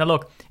 100. Now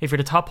look, if you're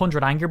the top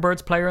 100 Angry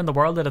Birds player in the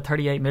world at a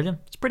 38 million,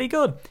 it's pretty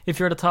good. If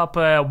you're the top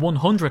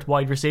 100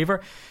 wide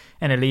receiver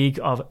in a league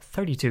of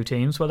 32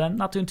 teams, well then,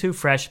 not doing too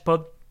fresh,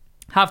 but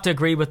have to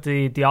agree with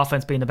the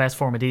offense being the best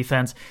form of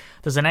defense.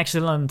 There's an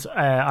excellent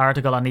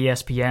article on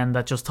ESPN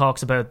that just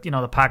talks about, you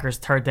know, the Packers'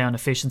 third down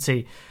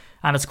efficiency,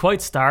 and it's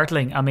quite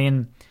startling. I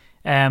mean,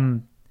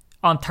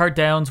 On third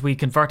downs, we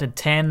converted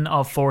 10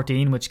 of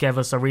 14, which gave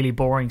us a really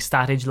boring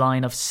statage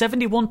line of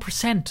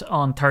 71%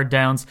 on third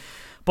downs.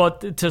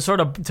 But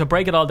to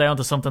break it all down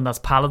to something that's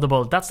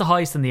palatable, that's the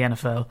highest in the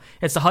NFL.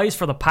 It's the highest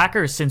for the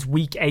Packers since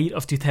week 8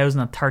 of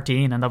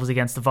 2013, and that was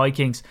against the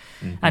Vikings.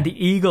 Mm-hmm. And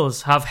the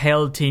Eagles have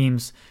held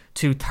teams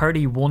to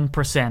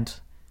 31%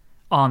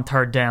 on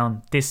third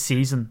down this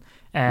season.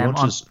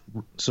 Rodgers,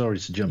 sorry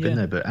to jump in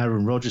there, but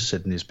Aaron Rodgers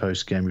said in his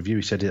post-game review,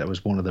 he said that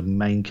was one of the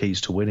main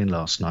keys to winning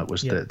last night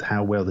was that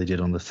how well they did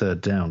on the third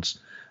downs.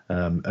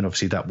 And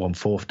obviously that one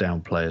fourth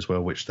down play as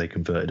well, which they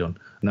converted on.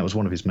 And that was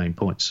one of his main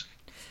points.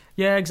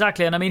 Yeah,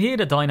 exactly. And I mean, he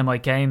had a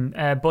dynamite game,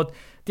 but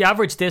the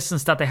average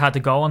distance that they had to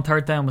go on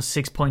third down was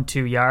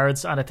 6.2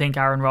 yards. And I think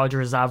Aaron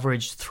Rodgers'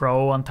 average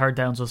throw on third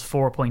downs was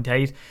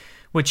 4.8,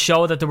 which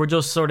showed that they were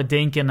just sort of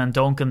dinking and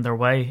dunking their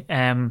way.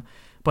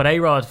 But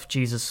A-Rod,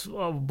 Jesus,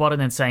 what an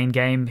insane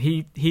game.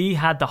 He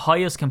had the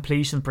highest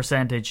completion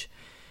percentage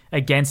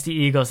against the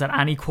Eagles that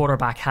any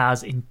quarterback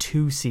has in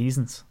 2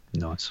 seasons.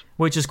 Nice.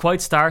 Which is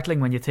quite startling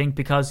when you think,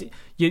 because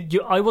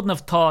I wouldn't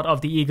have thought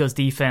of the Eagles'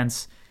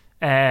 defense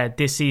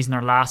this season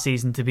or last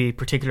season to be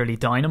particularly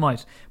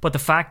dynamite. But the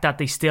fact that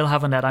they still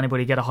haven't let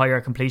anybody get a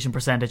higher completion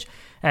percentage,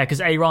 because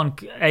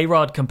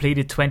A-Rod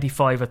completed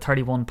 25 of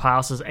 31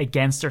 passes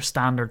against their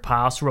standard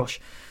pass rush.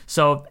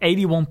 So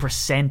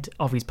 81%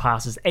 of his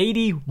passes.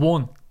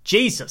 81.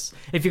 Jesus.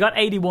 If you got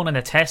 81 in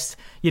a test,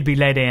 you'd be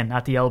let in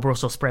at the old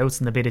Brussels sprouts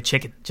and a bit of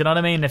chicken. Do you know what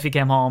I mean? If you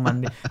came home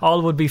and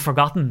all would be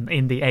forgotten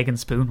in the egg and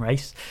spoon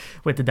race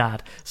with the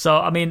dad. So,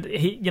 I mean,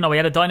 he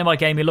had a dynamite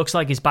game. He looks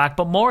like he's back.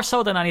 But more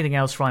so than anything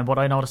else, Ryan, what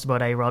I noticed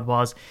about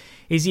A-Rod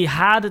he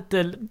had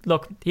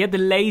the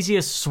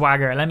laziest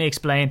swagger. Let me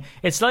explain.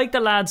 It's like the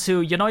lads who,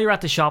 you're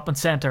at the shopping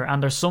centre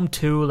and there's some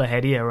tool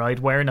ahead of you, right,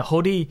 wearing a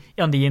hoodie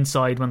on the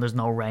inside when there's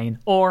no rain.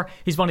 Or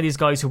he's one of these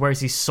guys who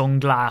wears these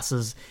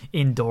sunglasses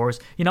indoors.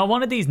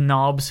 One of these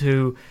knobs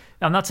who,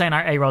 I'm not saying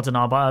A-Rod's a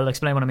knob, but I'll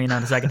explain what I mean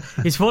in a second.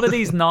 He's one of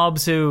these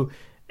knobs who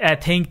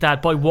think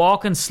that by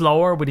walking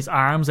slower with his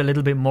arms a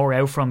little bit more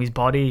out from his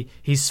body,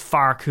 he's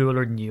far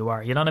cooler than you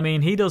are. You know what I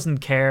mean? He doesn't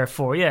care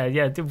for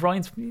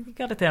Ryan's, you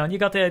got it down. You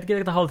got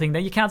the whole thing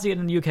there. You can't see it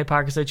in the UK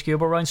Parkers HQ,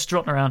 but Ryan's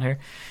strutting around here.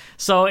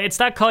 So it's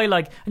that guy,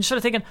 like, I'm just sort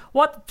of thinking,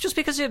 what? Just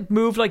because you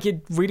move like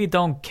you really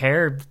don't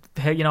care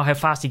how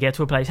fast you get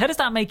to a place, how does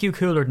that make you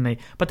cooler than me?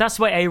 But that's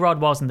the way A-Rod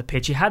was in the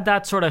pitch. He had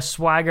that sort of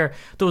swagger.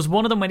 There was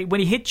one of them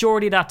when he hit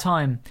Jordy that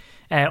time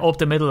up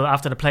the middle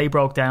after the play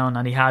broke down,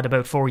 and he had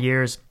about 4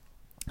 years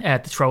to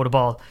throw the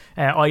ball.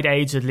 I'd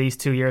aged at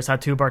least 2 years,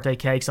 had 2 birthday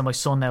cakes, and my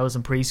son now is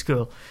in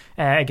preschool.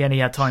 Again, he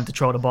had time to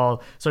throw the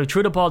ball. So he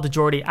threw the ball to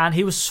Jordy, and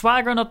he was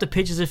swaggering up the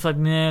pitch as if like,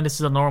 man, this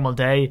is a normal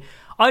day.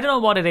 I don't know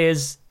what it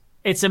is.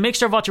 It's a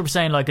mixture of what you were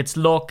saying, like it's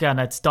luck and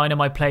it's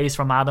dynamite plays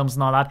from Adams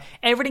and all that.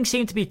 Everything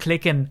seemed to be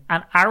clicking,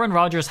 and Aaron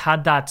Rodgers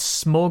had that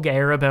smug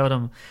air about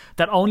him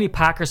that only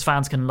Packers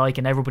fans can like,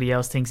 and everybody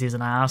else thinks he's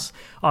an ass.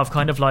 Of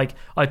kind of like,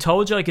 I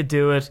told you I could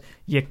do it.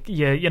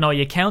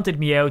 You counted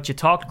me out. You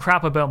talked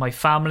crap about my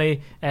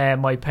family,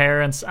 my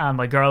parents, and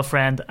my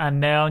girlfriend, and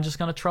now I'm just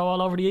going to throw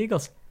all over the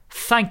Eagles.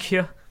 Thank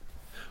you.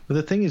 Well,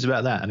 the thing is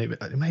about that, and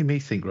it made me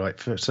think, right,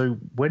 so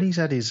when he's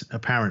had his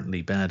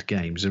apparently bad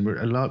games,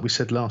 and like we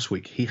said last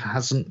week,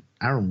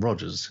 Aaron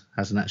Rodgers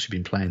hasn't actually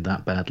been playing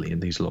that badly in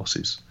these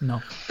losses. No.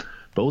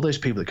 But all those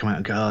people that come out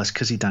and go, oh, it's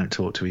because he don't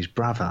talk to his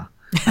brother,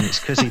 and it's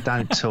because he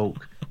don't talk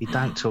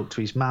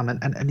to his mum,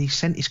 and he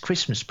sent his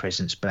Christmas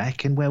presents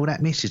back, and well,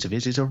 that missus of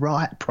his is a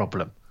right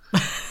problem,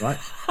 right?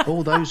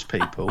 All those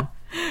people.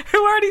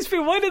 Who are these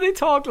people? Why do they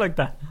talk like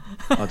that?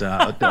 I don't know.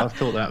 I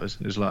thought it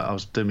was like I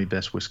was doing my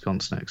best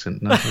Wisconsin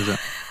accent. No,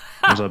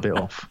 was I a bit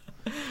off?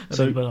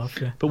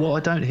 But what I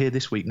don't hear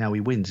this week now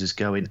he wins is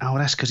going, oh,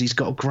 that's because he's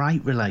got a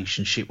great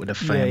relationship with the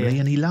family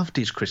and he loved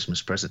his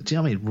Christmas present. Do you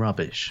know what I mean?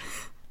 Rubbish.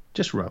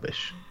 Just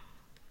rubbish.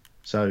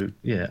 So,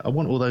 yeah, I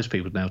want all those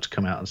people now to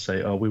come out and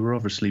say, oh, we were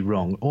obviously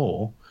wrong,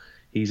 or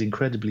he's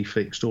incredibly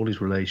fixed all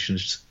his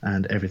relations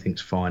and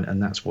everything's fine,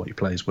 and that's why he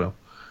plays well.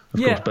 Of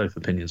course, both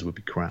opinions would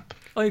be crap.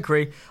 I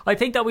agree. I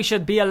think that we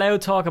should be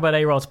allowed to talk about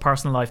A-Rod's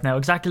personal life now.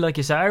 Exactly like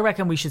you said. I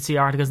reckon we should see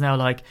articles now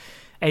like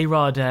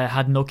A-Rod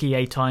had Nucky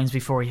 8 times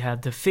before he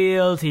had the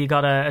field. He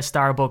got a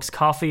Starbucks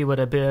coffee with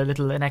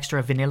an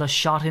extra vanilla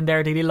shot in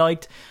there that he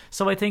liked.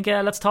 So I think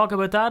let's talk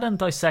about that and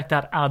dissect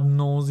that ad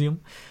nauseum.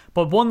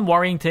 But one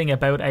worrying thing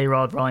about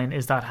A-Rod, Ryan,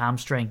 is that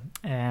hamstring.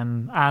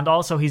 And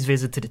also his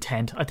visit to the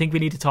tent. I think we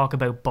need to talk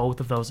about both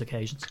of those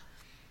occasions.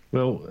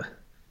 Well,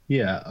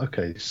 yeah,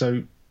 okay.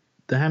 So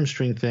the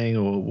hamstring thing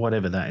or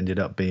whatever that ended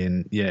up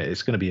being,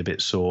 it's going to be a bit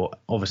sore.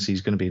 Obviously,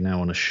 he's going to be now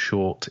on a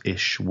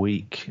short-ish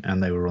week,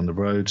 and they were on the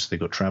road, so they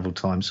got travel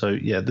time. So,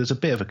 there's a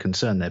bit of a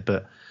concern there.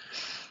 But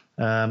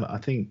I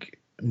think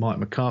Mike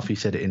McCarthy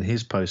said it in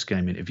his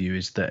post-game interview,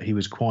 is that he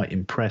was quite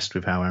impressed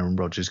with how Aaron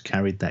Rodgers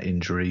carried that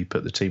injury,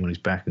 put the team on his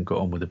back, and got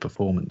on with the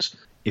performance.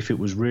 If it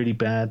was really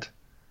bad,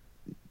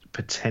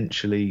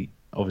 potentially,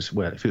 obviously,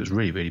 well, if it was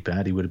really, really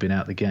bad, he would have been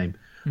out of the game.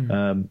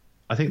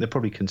 I think they're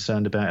probably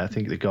concerned about it. I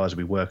think the guys will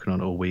be working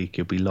on it all week.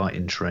 He'll be light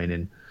in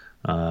training.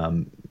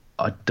 I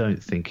I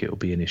don't think it'll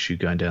be an issue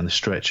going down the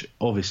stretch.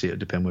 Obviously, it'll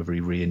depend whether he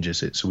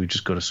re-injures it, so we've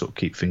just got to sort of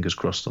keep fingers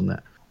crossed on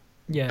that.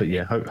 Yeah. But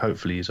yeah,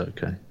 hopefully he's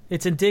okay.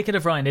 It's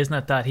indicative, Ryan, isn't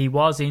it, that he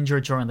was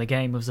injured during the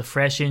game. It was a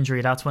fresh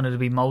injury. That's when it'll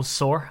be most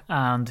sore,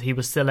 and he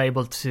was still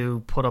able to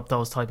put up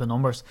those type of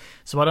numbers.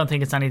 So I don't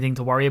think it's anything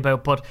to worry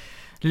about. But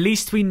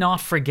least we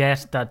not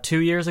forget that 2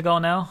 years ago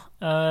now,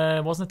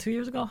 wasn't it 2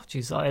 years ago?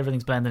 Jeez,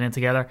 everything's blending in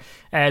together.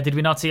 Did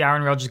we not see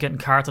Aaron Rodgers getting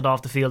carted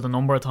off the field a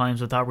number of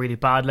times with that really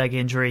bad leg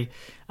injury?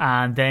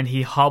 And then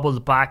he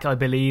hobbled back, I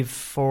believe,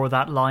 for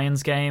that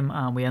Lions game,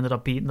 and we ended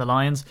up beating the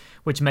Lions,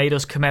 which made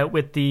us come out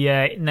with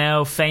the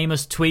now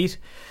famous tweet.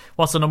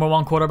 What's the number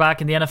one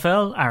quarterback in the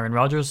NFL? Aaron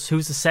Rodgers.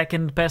 Who's the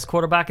second best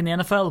quarterback in the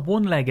NFL?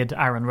 One-legged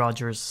Aaron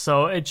Rodgers.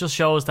 So it just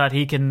shows that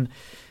he can...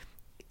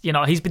 You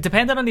know, he's been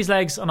dependent on his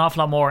legs an awful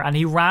lot more, and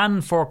he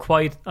ran for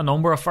quite a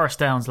number of first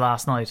downs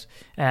last night.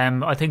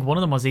 I think one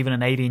of them was even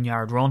an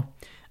 18-yard run.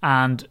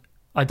 And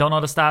I don't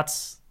know the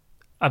stats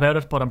about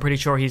it, but I'm pretty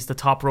sure he's the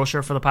top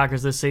rusher for the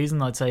Packers this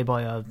season, I'd say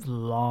by a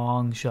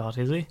long shot,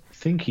 is he? I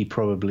think he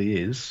probably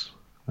is.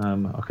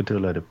 I could do a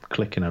load of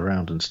clicking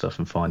around and stuff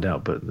and find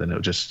out, but then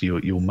it'll just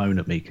you'll moan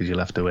at me because you'll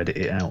have to edit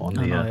it out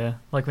on yeah,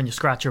 like when you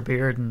scratch your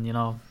beard and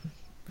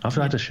I've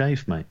had a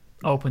shave, mate.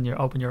 Open your.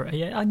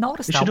 Yeah, I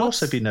noticed it that. should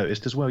also be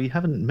noticed as well. You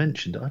haven't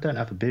mentioned. I don't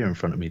have a beer in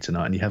front of me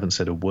tonight, and you haven't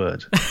said a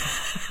word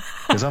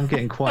because I'm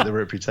getting quite the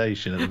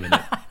reputation at the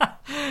minute.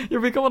 You're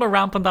becoming a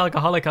rampant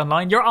alcoholic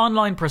online. Your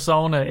online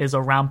persona is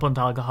a rampant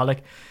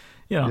alcoholic.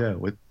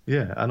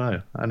 Yeah, I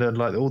know. And then,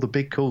 like all the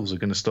big calls are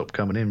going to stop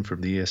coming in from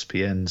the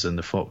ESPNs and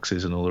the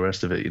Foxes and all the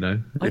rest of it.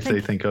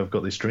 They think I've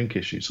got this drink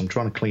issue, so I'm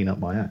trying to clean up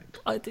my act.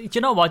 Do you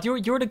know what?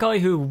 You're the guy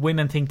who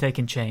women think they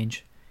can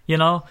change.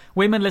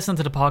 Women listen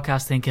to the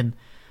podcast thinking,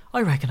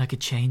 I reckon I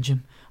could change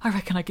him. I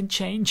reckon I can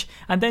change.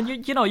 And then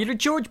you're the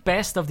George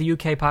Best of the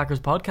UK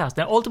Packers podcast.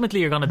 Now, ultimately,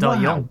 you're going to die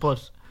young,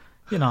 but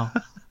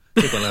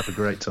People will have a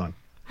great time.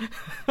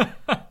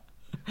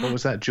 What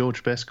was that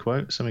George Best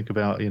quote? Something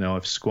about,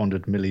 I've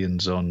squandered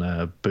millions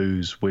on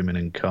booze, women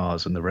and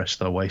cars, and the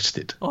rest I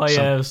wasted. Oh,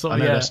 yeah. I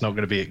know that's not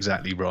going to be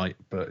exactly right,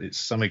 but it's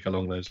something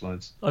along those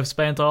lines. I've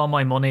spent all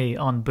my money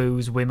on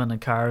booze, women and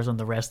cars, and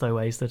the rest I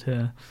wasted.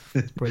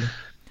 Brilliant.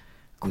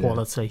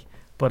 Quality. Yeah.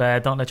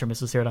 But don't let your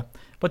missus hear that.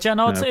 But yeah,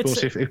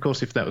 of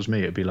course, if that was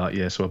me, it'd be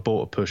like, so I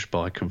bought a push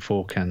bike and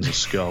 4 cans of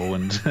Skull,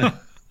 and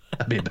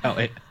that'd be about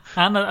it.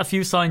 And a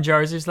few signed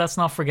jerseys. Let's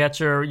not forget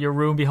your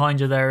room behind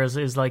you there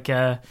is like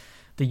the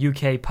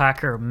UK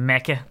Packer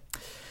mecca.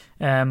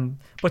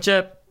 But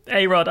yeah,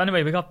 A-Rod.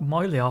 Anyway, we got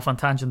mildly off on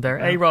tangent there.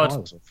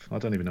 A-Rod. I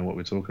don't even know what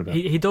we're talking about.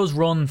 He does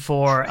run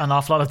for an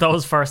awful lot of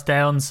those first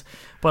downs,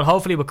 but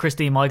hopefully with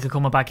Christine Michael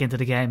coming back into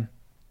the game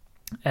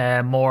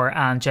more,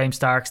 and James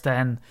Starks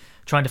then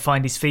trying to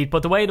find his feet.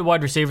 But the way the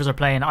wide receivers are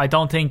playing, I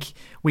don't think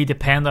we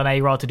depend on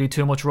A-Rod to do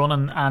too much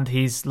running, and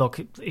he's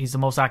the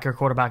most accurate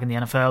quarterback in the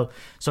NFL,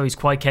 so he's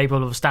quite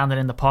capable of standing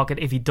in the pocket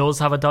if he does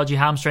have a dodgy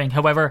hamstring.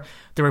 However,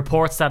 the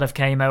reports that have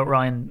came out,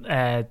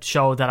 Ryan,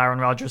 show that Aaron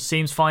Rodgers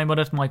seems fine with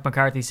it, Mike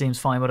McCarthy seems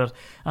fine with it,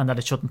 and that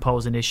it shouldn't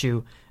pose an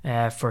issue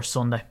for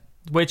Sunday,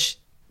 which,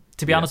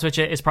 to be honest with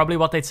you, is probably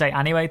what they'd say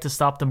anyway to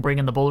stop them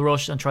bringing the bull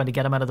rush and trying to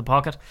get him out of the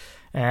pocket.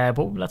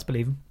 But let's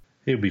believe him.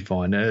 He'll be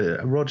fine.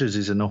 Rodgers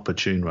is an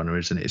opportune runner,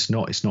 isn't it? It's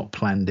not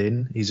planned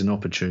in. He's an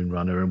opportune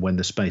runner, and when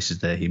the space is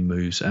there, he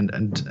moves.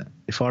 And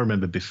if I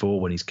remember before,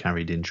 when he's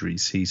carried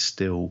injuries, he's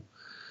still,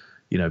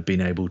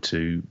 been able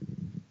to,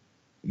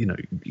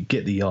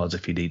 get the yards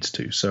if he needs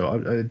to. So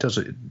it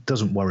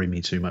doesn't worry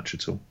me too much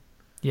at all.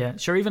 Yeah,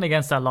 sure. Even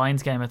against that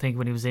Lions game, I think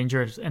when he was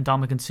injured, and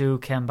Ndamukong Suh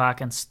came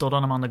back and stood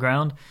on him on the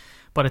ground.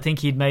 But I think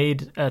he'd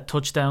made a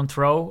touchdown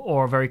throw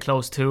or very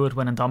close to it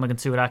when Ndamukong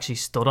Suh had actually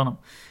stood on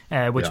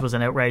him, which was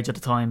an outrage at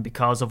the time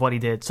because of what he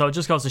did. So it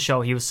just goes to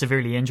show he was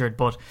severely injured.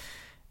 But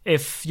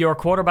if your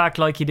quarterback,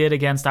 like he did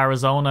against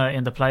Arizona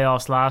in the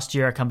playoffs last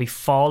year, can be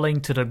falling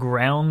to the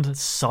ground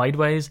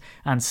sideways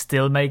and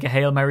still make a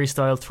Hail Mary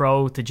style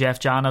throw to Jeff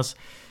Janis,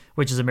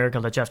 which is a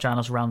miracle that Jeff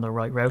Janis ran the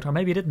right route. Or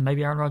maybe he didn't.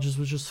 Maybe Aaron Rodgers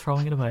was just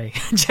throwing it away.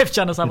 Jeff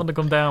Janis having to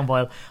come down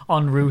while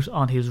en route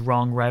on his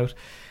wrong route.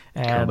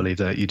 Can't believe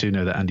that. You do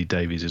know that Andy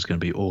Davies is going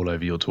to be all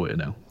over your Twitter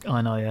now.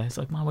 I know, yeah. He's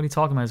like, man, what are you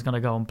talking about? He's going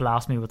to go and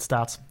blast me with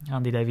stats.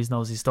 Andy Davies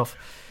knows his stuff.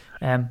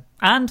 And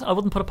I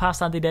wouldn't put it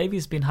past Andy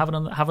Davies being having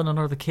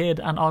another kid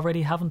and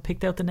already haven't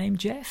picked out the name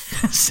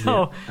Jeff.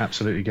 So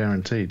absolutely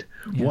guaranteed.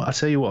 Yeah. What I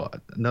tell you what,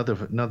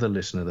 another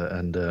listener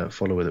and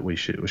follower that we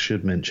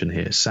should mention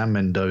here, Sam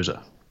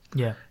Mendoza.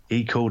 Yeah.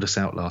 He called us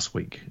out last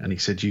week and he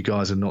said, you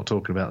guys are not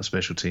talking about the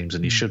special teams,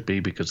 and you should be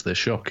because they're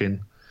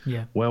shocking.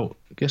 Yeah. Well,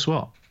 guess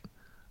what?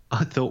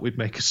 I thought we'd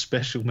make a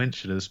special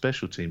mention of the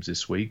special teams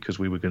this week because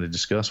we were going to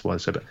discuss why they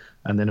said it.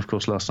 And then, of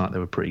course, last night they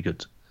were pretty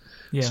good.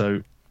 Yeah.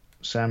 So,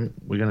 Sam,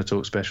 we're going to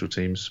talk special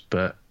teams,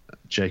 but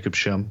Jacob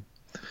Shum,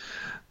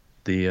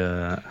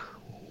 the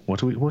what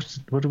do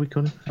we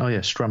call him? Oh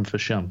yeah, Strum for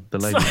Shum, the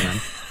ladies'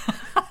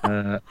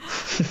 man.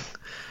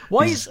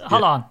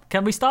 Hold on,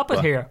 can we stop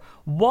it here?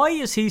 Why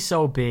is he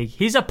so big?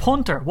 He's a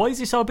punter. Why is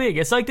he so big?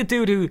 It's like the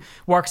dude who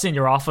works in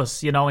your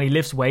office, and he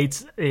lifts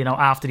weights,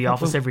 after the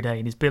office every day,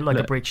 and he's built like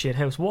a brick shit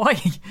house. Why?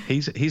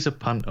 He's a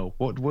punter.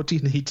 What do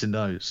you need to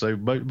know? So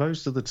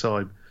most of the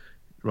time,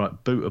 right,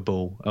 boot a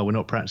ball. Oh, we're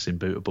not practicing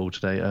boot a ball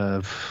today.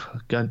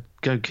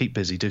 Go keep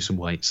busy, do some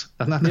weights,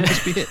 and that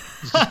must be it.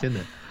 He's just in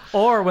there.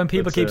 Or when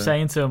people keep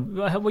saying to him,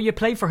 "Well, you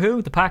play for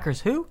who? The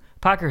Packers? Who?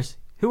 Packers?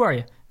 Who are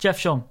you? Jeff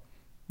Shum?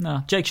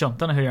 No, Jake Shum.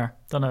 Don't know who you are.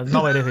 Don't know.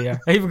 No idea who you are.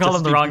 I even call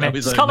him the wrong name.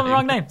 Just call him the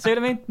wrong name. See what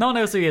I mean? No one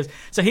knows who he is.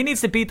 So he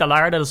needs to beat the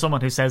lard out of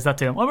someone who says that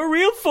to him. I'm a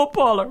real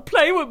footballer.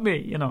 Play with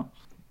me.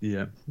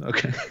 Yeah.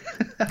 Okay.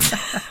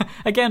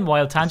 Again,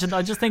 wild tangent.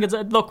 I just think it's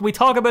look. We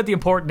talk about the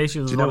important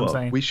issues. Do you know what?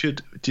 I'm saying.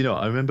 Do you know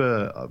what? I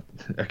remember.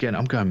 Again,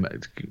 I'm going.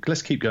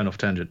 Let's keep going off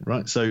tangent,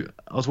 right? So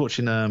I was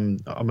watching. I'm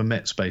a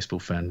Mets baseball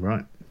fan,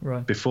 right?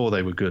 Right. Before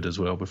they were good as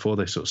well. Before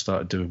they sort of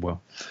started doing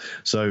well.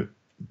 So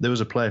there was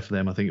a player for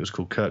them. I think it was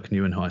called Kirk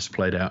Neuenhuis.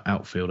 Played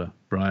outfielder,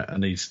 right?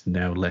 And he's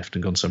now left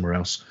and gone somewhere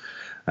else,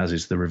 as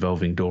is the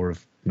revolving door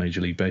of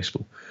Major League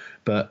Baseball.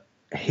 But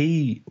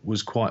he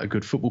was quite a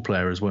good football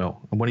player as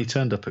well. And when he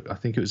turned up, I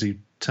think he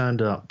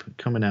turned up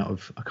coming out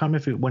of, I can't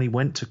remember when he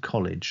went to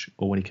college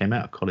or when he came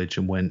out of college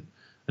and went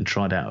and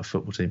tried out a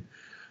football team.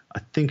 I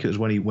think it was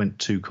when he went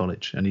to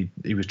college and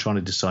he was trying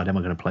to decide, am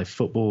I going to play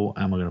football?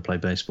 Am I going to play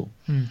baseball?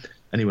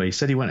 Anyway, he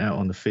said he went out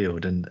on the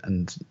field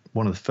and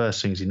one of the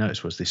first things he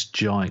noticed was this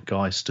giant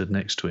guy stood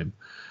next to him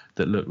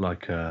that looked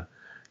like an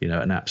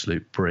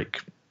absolute brick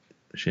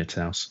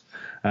shithouse.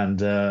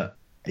 And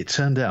it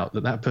turned out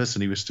that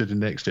person he was stood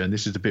next to, and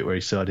this is the bit where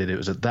he decided, it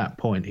was at that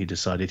point he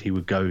decided he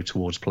would go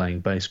towards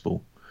playing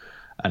baseball.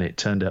 And it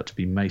turned out to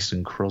be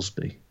Mason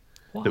Crosby.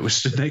 What? That was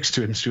stood next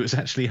to him. So it was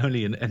actually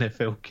only an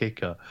NFL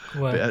kicker.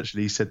 Wow. But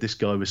actually he said this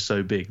guy was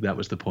so big, that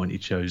was the point he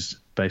chose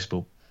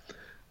baseball.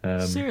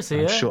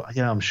 Seriously,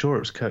 I'm sure it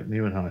was Kirk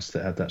Neuenhuis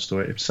that had that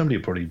story. If somebody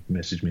would probably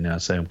message me now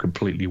and say I'm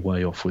completely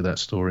way off with that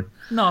story.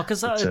 No,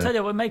 because I tell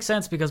you, it makes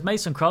sense because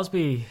Mason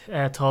Crosby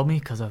told me,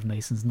 because I have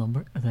Mason's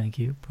number. Thank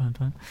you,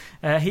 Primetime.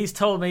 He's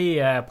told me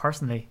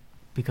personally,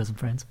 because I'm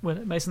friends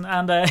with Mason,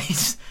 and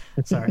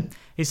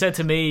he said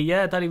to me,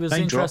 that he was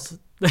interested.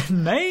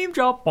 Name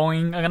drop,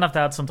 boing. I'm gonna have to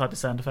add some type of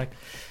sound effect.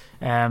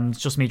 It's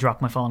just me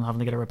dropping my phone, having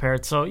to get it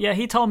repaired. So yeah,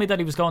 he told me that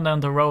he was going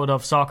down the road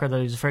of soccer, that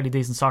he was a fairly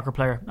decent soccer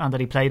player, and that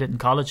he played it in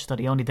college. That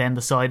he only then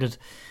decided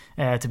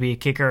to be a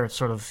kicker,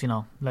 sort of,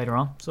 later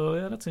on. So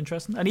yeah, that's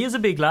interesting. And he is a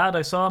big lad.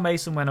 I saw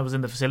Mason when I was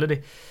in the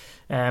facility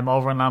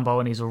over in Lambeau,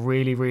 and he's a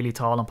really, really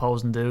tall,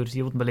 imposing dude.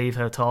 You wouldn't believe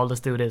how tall this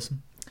dude is.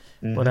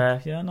 Mm-hmm.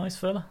 But nice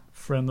fella,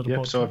 friend of the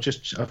podcast. So I've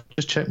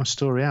just checked my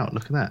story out.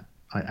 Look at that.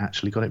 I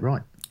actually got it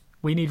right.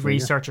 We need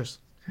researchers.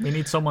 We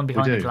need someone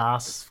behind the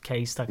glass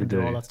case that can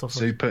do all that stuff.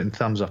 So you're putting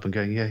thumbs up and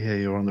going, yeah,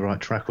 you're on the right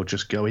track, or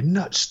just going,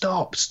 no,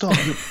 stop.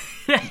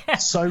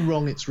 It's so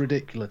wrong, it's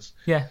ridiculous.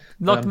 Yeah.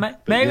 Look,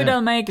 maybe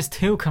they'll make us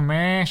too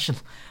commercial.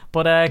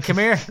 But come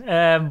here.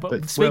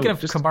 Speaking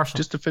of commercial.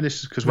 Just to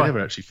finish, because we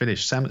never actually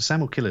finished, Sam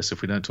will kill us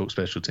if we don't talk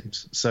special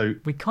teams. So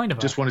we kind of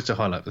just wanted to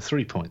highlight the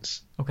 3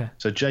 points. Okay.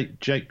 So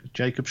Jacob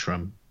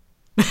Shrum.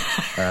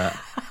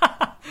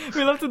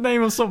 We love to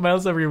name him something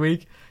else every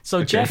week. So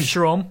okay. Jeff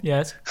Shrum,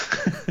 yes.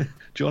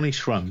 Johnny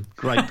Shrum,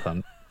 great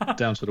punt,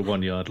 down to the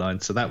 1 yard line.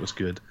 So that was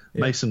good.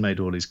 Yeah. Mason made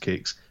all his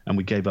kicks, and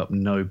we gave up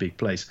no big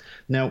plays.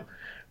 Now,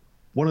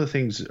 one of the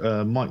things,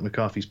 Mike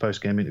McCarthy's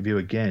post-game interview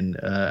again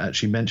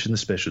actually mentioned the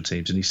special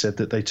teams, and he said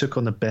that they took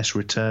on the best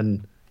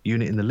return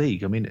unit in the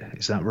league. I mean,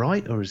 is that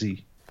right, or is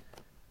he?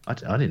 I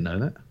didn't know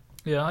that.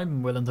 Yeah,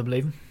 I'm willing to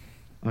believe him.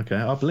 Okay,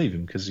 I believe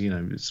him because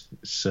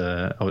it's.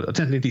 I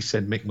don't think he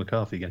said Mick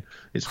McCarthy again.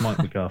 It's Mike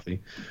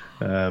McCarthy.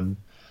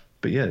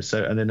 But yeah,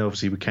 so and then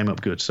obviously we came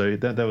up good. So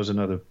that was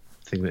another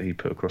thing that he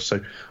put across.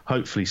 So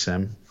hopefully,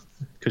 Sam,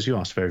 because you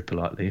asked very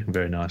politely and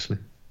very nicely,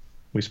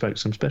 we spoke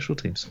some special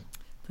teams.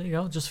 There you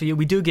go, just for you.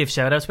 We do give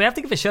shout outs. We have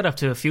to give a shout out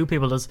to a few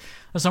people. There's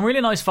some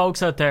really nice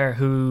folks out there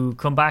who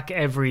come back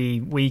every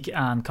week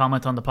and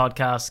comment on the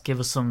podcast, give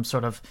us some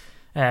sort of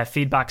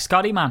feedback.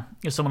 Scotty Man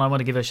is someone I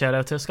want to give a shout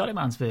out to. Scotty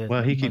Man's been.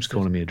 Well, he keeps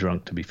calling me a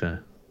drunk, to be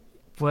fair.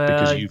 Well,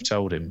 because you've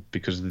told him,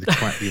 because of the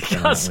crap you've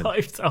done. Yes,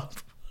 I've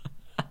told.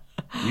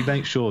 You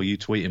make sure you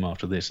tweet him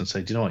after this and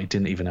say, do you know what, he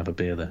didn't even have a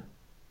beer there.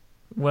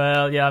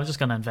 Well, yeah, I'm just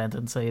going to invent it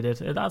and say you did.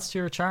 That's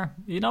your charm.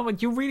 You know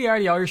what? You really are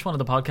the Irish one of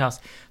the podcast.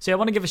 So yeah, I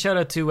want to give a shout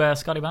out to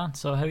Scotty Mann.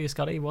 So how are you,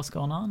 Scotty? What's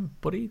going on,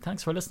 buddy?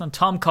 Thanks for listening.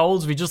 Tom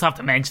Coles, we just have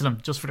to mention him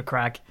just for the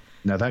crack.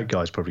 Now that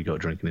guy's probably got a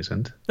drink in his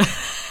hand.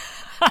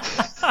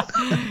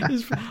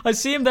 I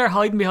see him there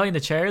hiding behind the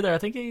chair there. I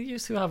think he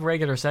used to have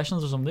regular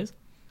sessions or something.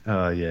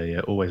 Oh, yeah.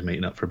 Always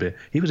meeting up for a beer.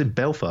 He was in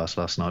Belfast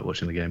last night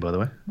watching the game, by the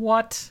way.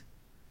 What?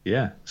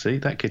 Yeah, see,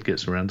 that kid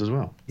gets around as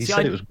well. He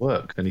said it was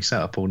work, and he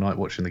sat up all night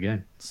watching the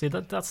game. See,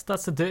 that's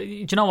the... Do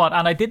you know what?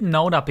 And I didn't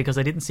know that because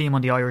I didn't see him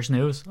on the Irish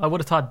News. I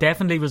would have thought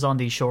definitely was on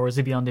these shores.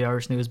 He'd be on the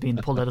Irish News being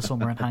pulled out of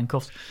somewhere in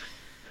handcuffs.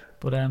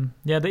 But even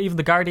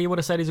the Gardaí would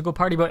have said he's a good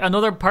party boy.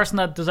 Another person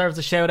that deserves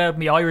a shout out,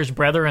 my Irish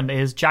brethren,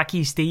 is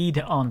Jackie Steed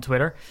on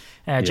Twitter.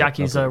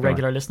 Jackie's a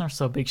regular listener,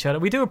 so big shout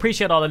out. We do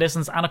appreciate all the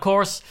listens, and of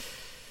course,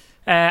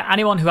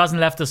 Anyone who hasn't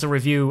left us a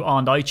review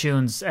on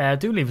iTunes,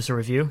 do leave us a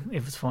review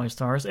if it's 5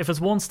 stars. If it's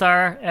 1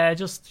 star,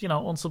 just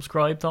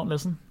unsubscribe. Don't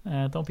listen.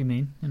 Don't be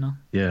mean.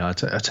 Yeah, I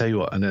tell you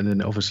what, and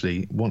then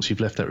obviously once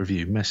you've left that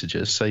review, message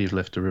us, say you've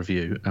left a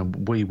review,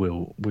 and we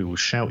will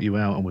shout you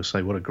out, and we'll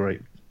say what a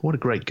great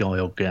guy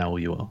or gal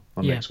you are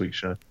on next week's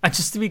show. And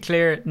just to be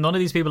clear, none of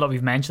these people that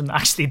we've mentioned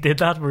actually did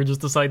that. We're just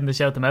deciding to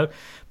shout them out.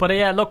 But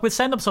look, we'll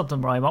send them something,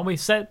 Brian. Won't we?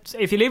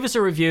 If you leave us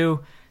a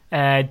review,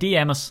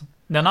 DM us.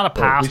 No, not a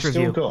past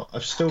review.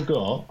 I've still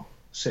got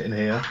sitting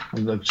here.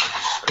 I'm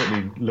just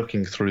quickly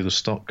looking through the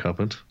stock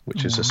cupboard,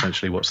 which is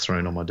essentially what's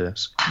thrown on my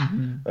desk.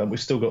 Mm-hmm. We've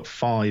still got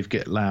 5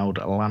 Get Loud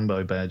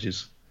Lambo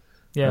badges.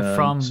 Yeah,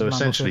 from so Lambo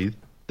essentially, 5.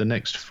 the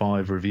next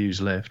 5 reviews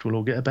left will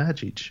all get a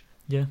badge each.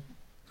 Yeah,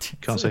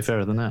 can't say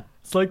fairer than that.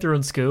 It's like they're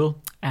in school.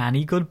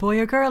 Any good boy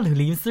or girl who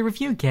leaves the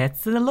review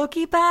gets the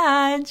lucky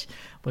badge.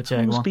 But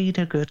who's been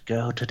a good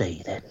girl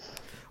today then?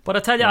 But I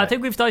tell you, I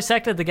think we've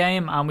dissected the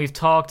game and we've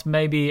talked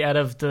maybe out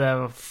of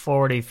the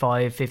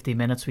 45, 50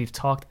 minutes, we've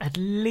talked at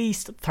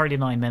least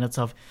 39 minutes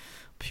of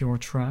pure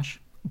trash.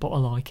 But I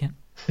like it.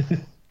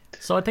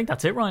 So I think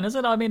that's it, Ryan, is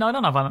it? I mean, I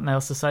don't have anything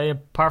else to say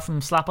apart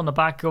from slap on the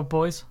back, good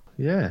boys.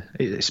 Yeah,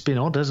 it's been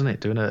odd, hasn't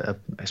it?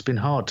 It's been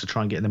hard to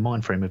try and get in the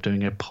mind frame of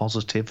doing a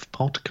positive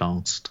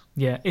podcast.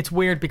 Yeah, it's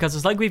weird because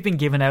it's like we've been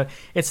giving out.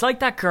 It's like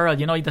that girl,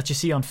 that you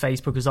see on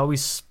Facebook who's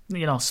always,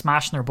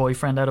 smashing her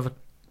boyfriend out of it,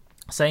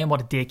 saying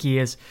what a dick he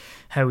is,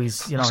 how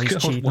he's, he's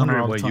cheating on her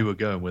all the time. Where you were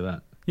going with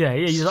that. Yeah,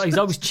 he's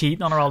always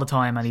cheating on her all the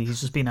time, and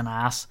he's just being an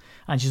ass.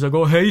 And she's like,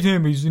 "Oh, I hate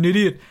him. He's an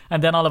idiot."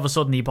 And then all of a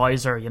sudden, he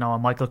buys her, a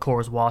Michael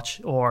Kors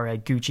watch or a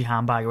Gucci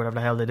handbag or whatever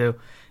the hell they do,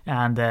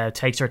 and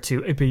takes her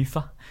to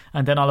Ibiza.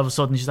 And then all of a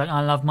sudden, she's like,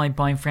 "I love my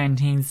boyfriend.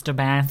 He's the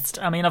best."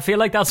 I mean, I feel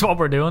like that's what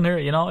we're doing here.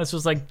 It's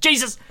just like,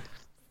 Jesus,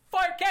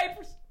 4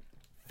 capers,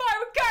 4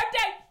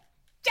 curtain,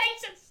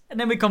 Jesus. And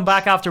then we come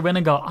back after winning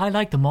and go, "I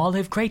like them all. They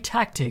have great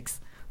tactics."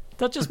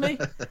 That's just me.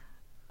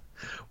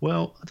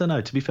 Well, I don't know.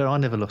 To be fair, I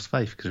never lost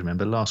faith because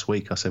remember last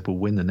week I said we'll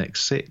win the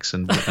next 6,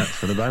 and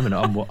for the moment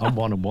I'm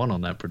 1-1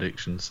 on that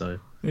prediction. So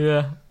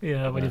yeah.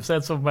 But you've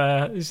said some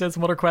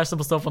other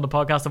questionable stuff on the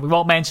podcast that we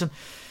won't mention.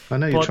 I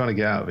know you're trying to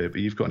get out of it,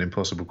 but you've got an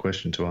impossible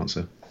question to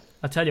answer.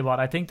 I tell you what,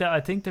 I think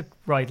that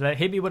right.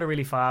 Hit me with it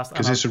really fast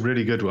because it's a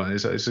really good one.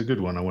 It's a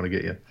good one. I want to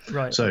get you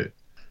right. So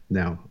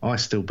now I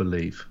still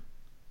believe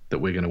that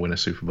we're going to win a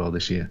Super Bowl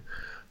this year.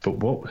 But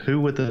who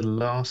were the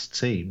last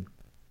team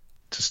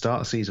to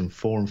start a season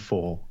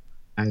 4-4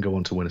 and go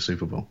on to win a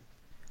Super Bowl?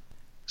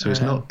 So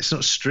it's not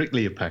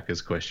strictly a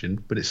Packers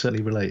question, but it's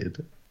certainly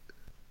related.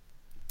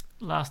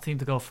 Last team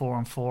to go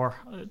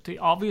 4-4. The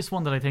obvious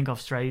one that I think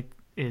of straight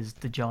is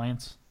the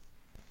Giants.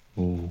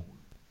 Oh,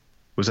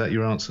 was that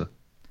your answer?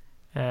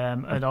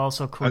 It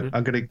also could.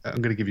 I'm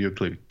gonna give you a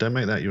clue. Don't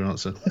make that your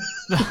answer.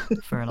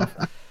 Fair enough.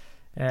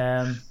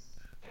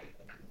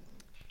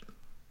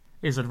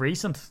 Is it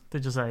recent?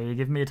 Did you say? Are you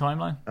giving me a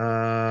timeline?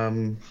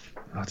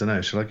 I don't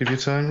know. Shall I give you a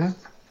timeline?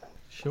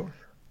 Sure.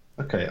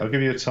 Okay, I'll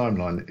give you a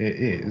timeline. It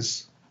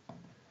is,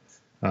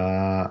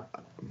 for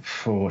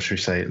what should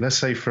we say? Let's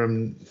say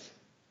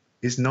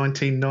is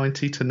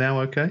 1990 to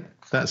now okay?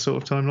 That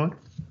sort of timeline?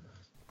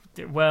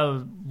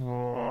 Well,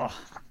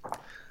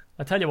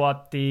 I tell you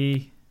what,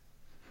 the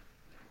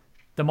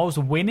most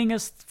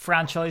winningest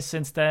franchise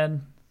since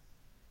then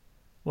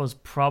was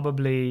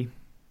probably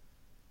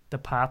the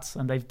Pats,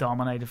 and they've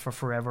dominated for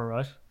forever,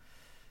 right?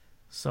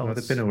 So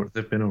they've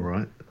been all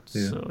right.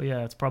 Yeah. So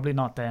yeah, it's probably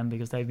not them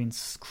because they've been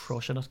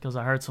crushing it. Because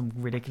I heard some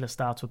ridiculous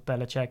stats with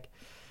Belichick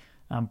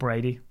and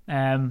Brady.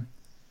 I'm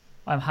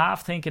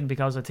half thinking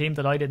because a team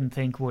that I didn't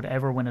think would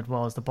ever win it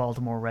was the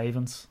Baltimore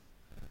Ravens.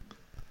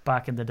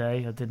 Back in the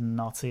day, I did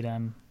not see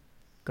them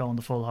going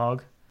the full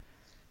hog.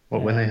 Well,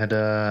 when they had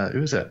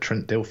who was that?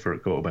 Trent Dilfer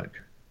at quarterback.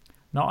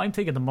 No, I'm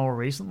thinking the more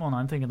recent one.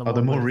 I'm thinking the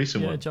more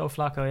recent one. Yeah, Joe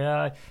Flacco. Yeah,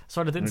 I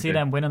sort of didn't see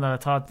them winning. I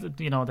thought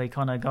they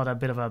kind of got a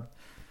bit of a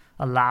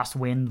last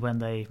wind when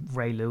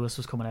Ray Lewis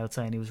was coming out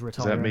saying he was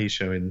retiring. Is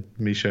that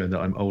me showing that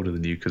I'm older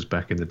than you because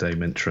back in the day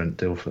meant Trent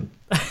Dilfer?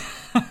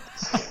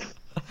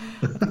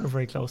 We're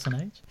very close in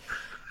age.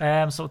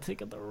 So I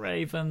think of the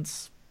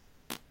Ravens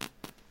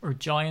or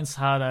Giants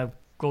had a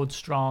good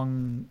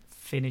strong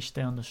finish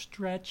down the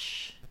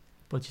stretch,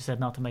 but you said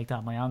not to make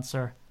that my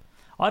answer.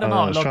 I don't know.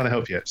 I was trying to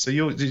help you. So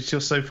you're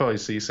so far.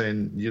 So you're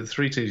saying the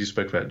 3 teams you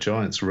spoke about: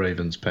 Giants,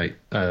 Ravens,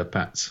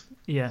 Pats.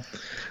 Yeah.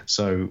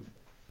 So,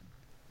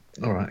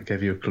 all right, I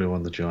gave you a clue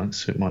on the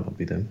Giants. So it might not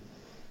be them.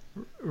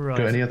 Right.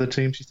 Got any other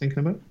teams you're thinking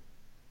about?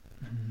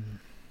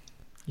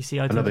 You see,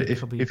 I love it.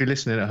 If you're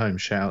listening at home,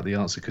 shout out the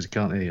answer because he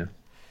can't hear you.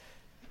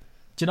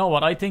 Do you know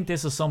what? I think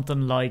this is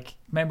something like.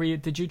 Remember,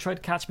 did you try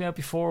to catch me out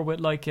before with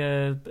like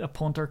a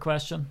punter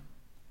question?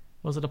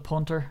 Was it a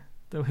punter?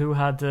 Who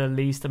had the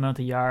least amount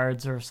of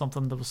yards or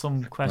something? There was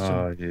some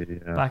question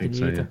back in the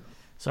year.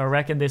 So I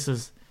reckon this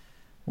is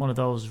one of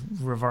those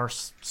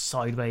reverse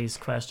sideways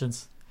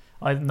questions.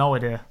 I have no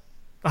idea.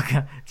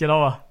 Okay, do you know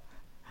what?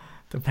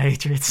 The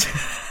Patriots.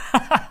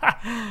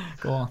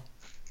 Go on.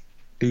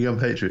 Are you going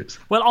Patriots?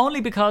 Well,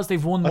 only because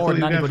they've won I more thought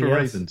you than were going anybody for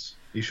else. Ravens.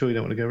 You sure you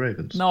don't want to go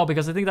Ravens? No,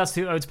 because I think that's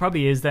too. It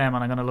probably is them,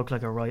 and I'm going to look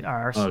like a right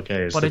arse.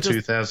 Okay, it's but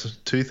the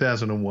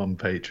 2001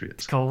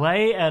 Patriots. Go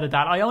way out of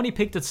that. I only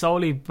picked it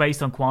solely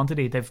based on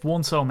quantity. They've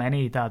won so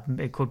many that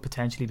it could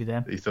potentially be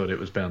them. You thought it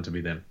was bound to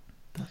be them.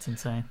 That's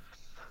insane.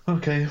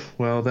 Okay,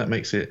 well that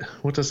makes it.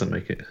 What does that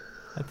make it?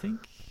 I think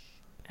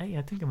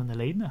I'm in the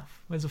lead now.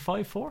 Was it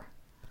 5-4?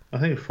 I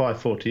think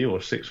 5-4 to you or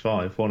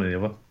 6-5, one or the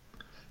other.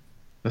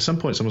 At some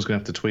point, someone's going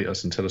to have to tweet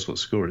us and tell us what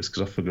the score is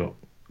because I forgot.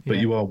 But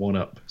Yeah. you are 1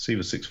 up. It's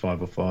either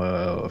 6-5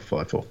 or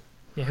 5-4.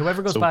 Yeah,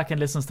 whoever goes back and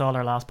listens to all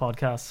our last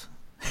podcasts.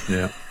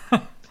 Yeah.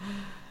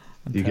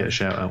 You get a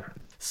shout out.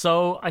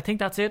 So I think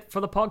that's it for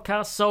the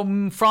podcast. So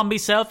from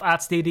myself at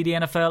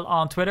SteedyDNFL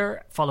on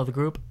Twitter, follow the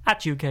group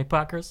at UK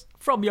Packers.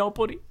 From Yo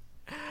Buddy,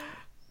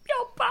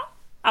 Yo Pal,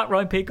 at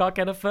Ryan Peacock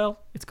NFL.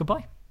 It's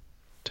goodbye.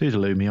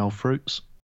 Toodaloo, me old fruits.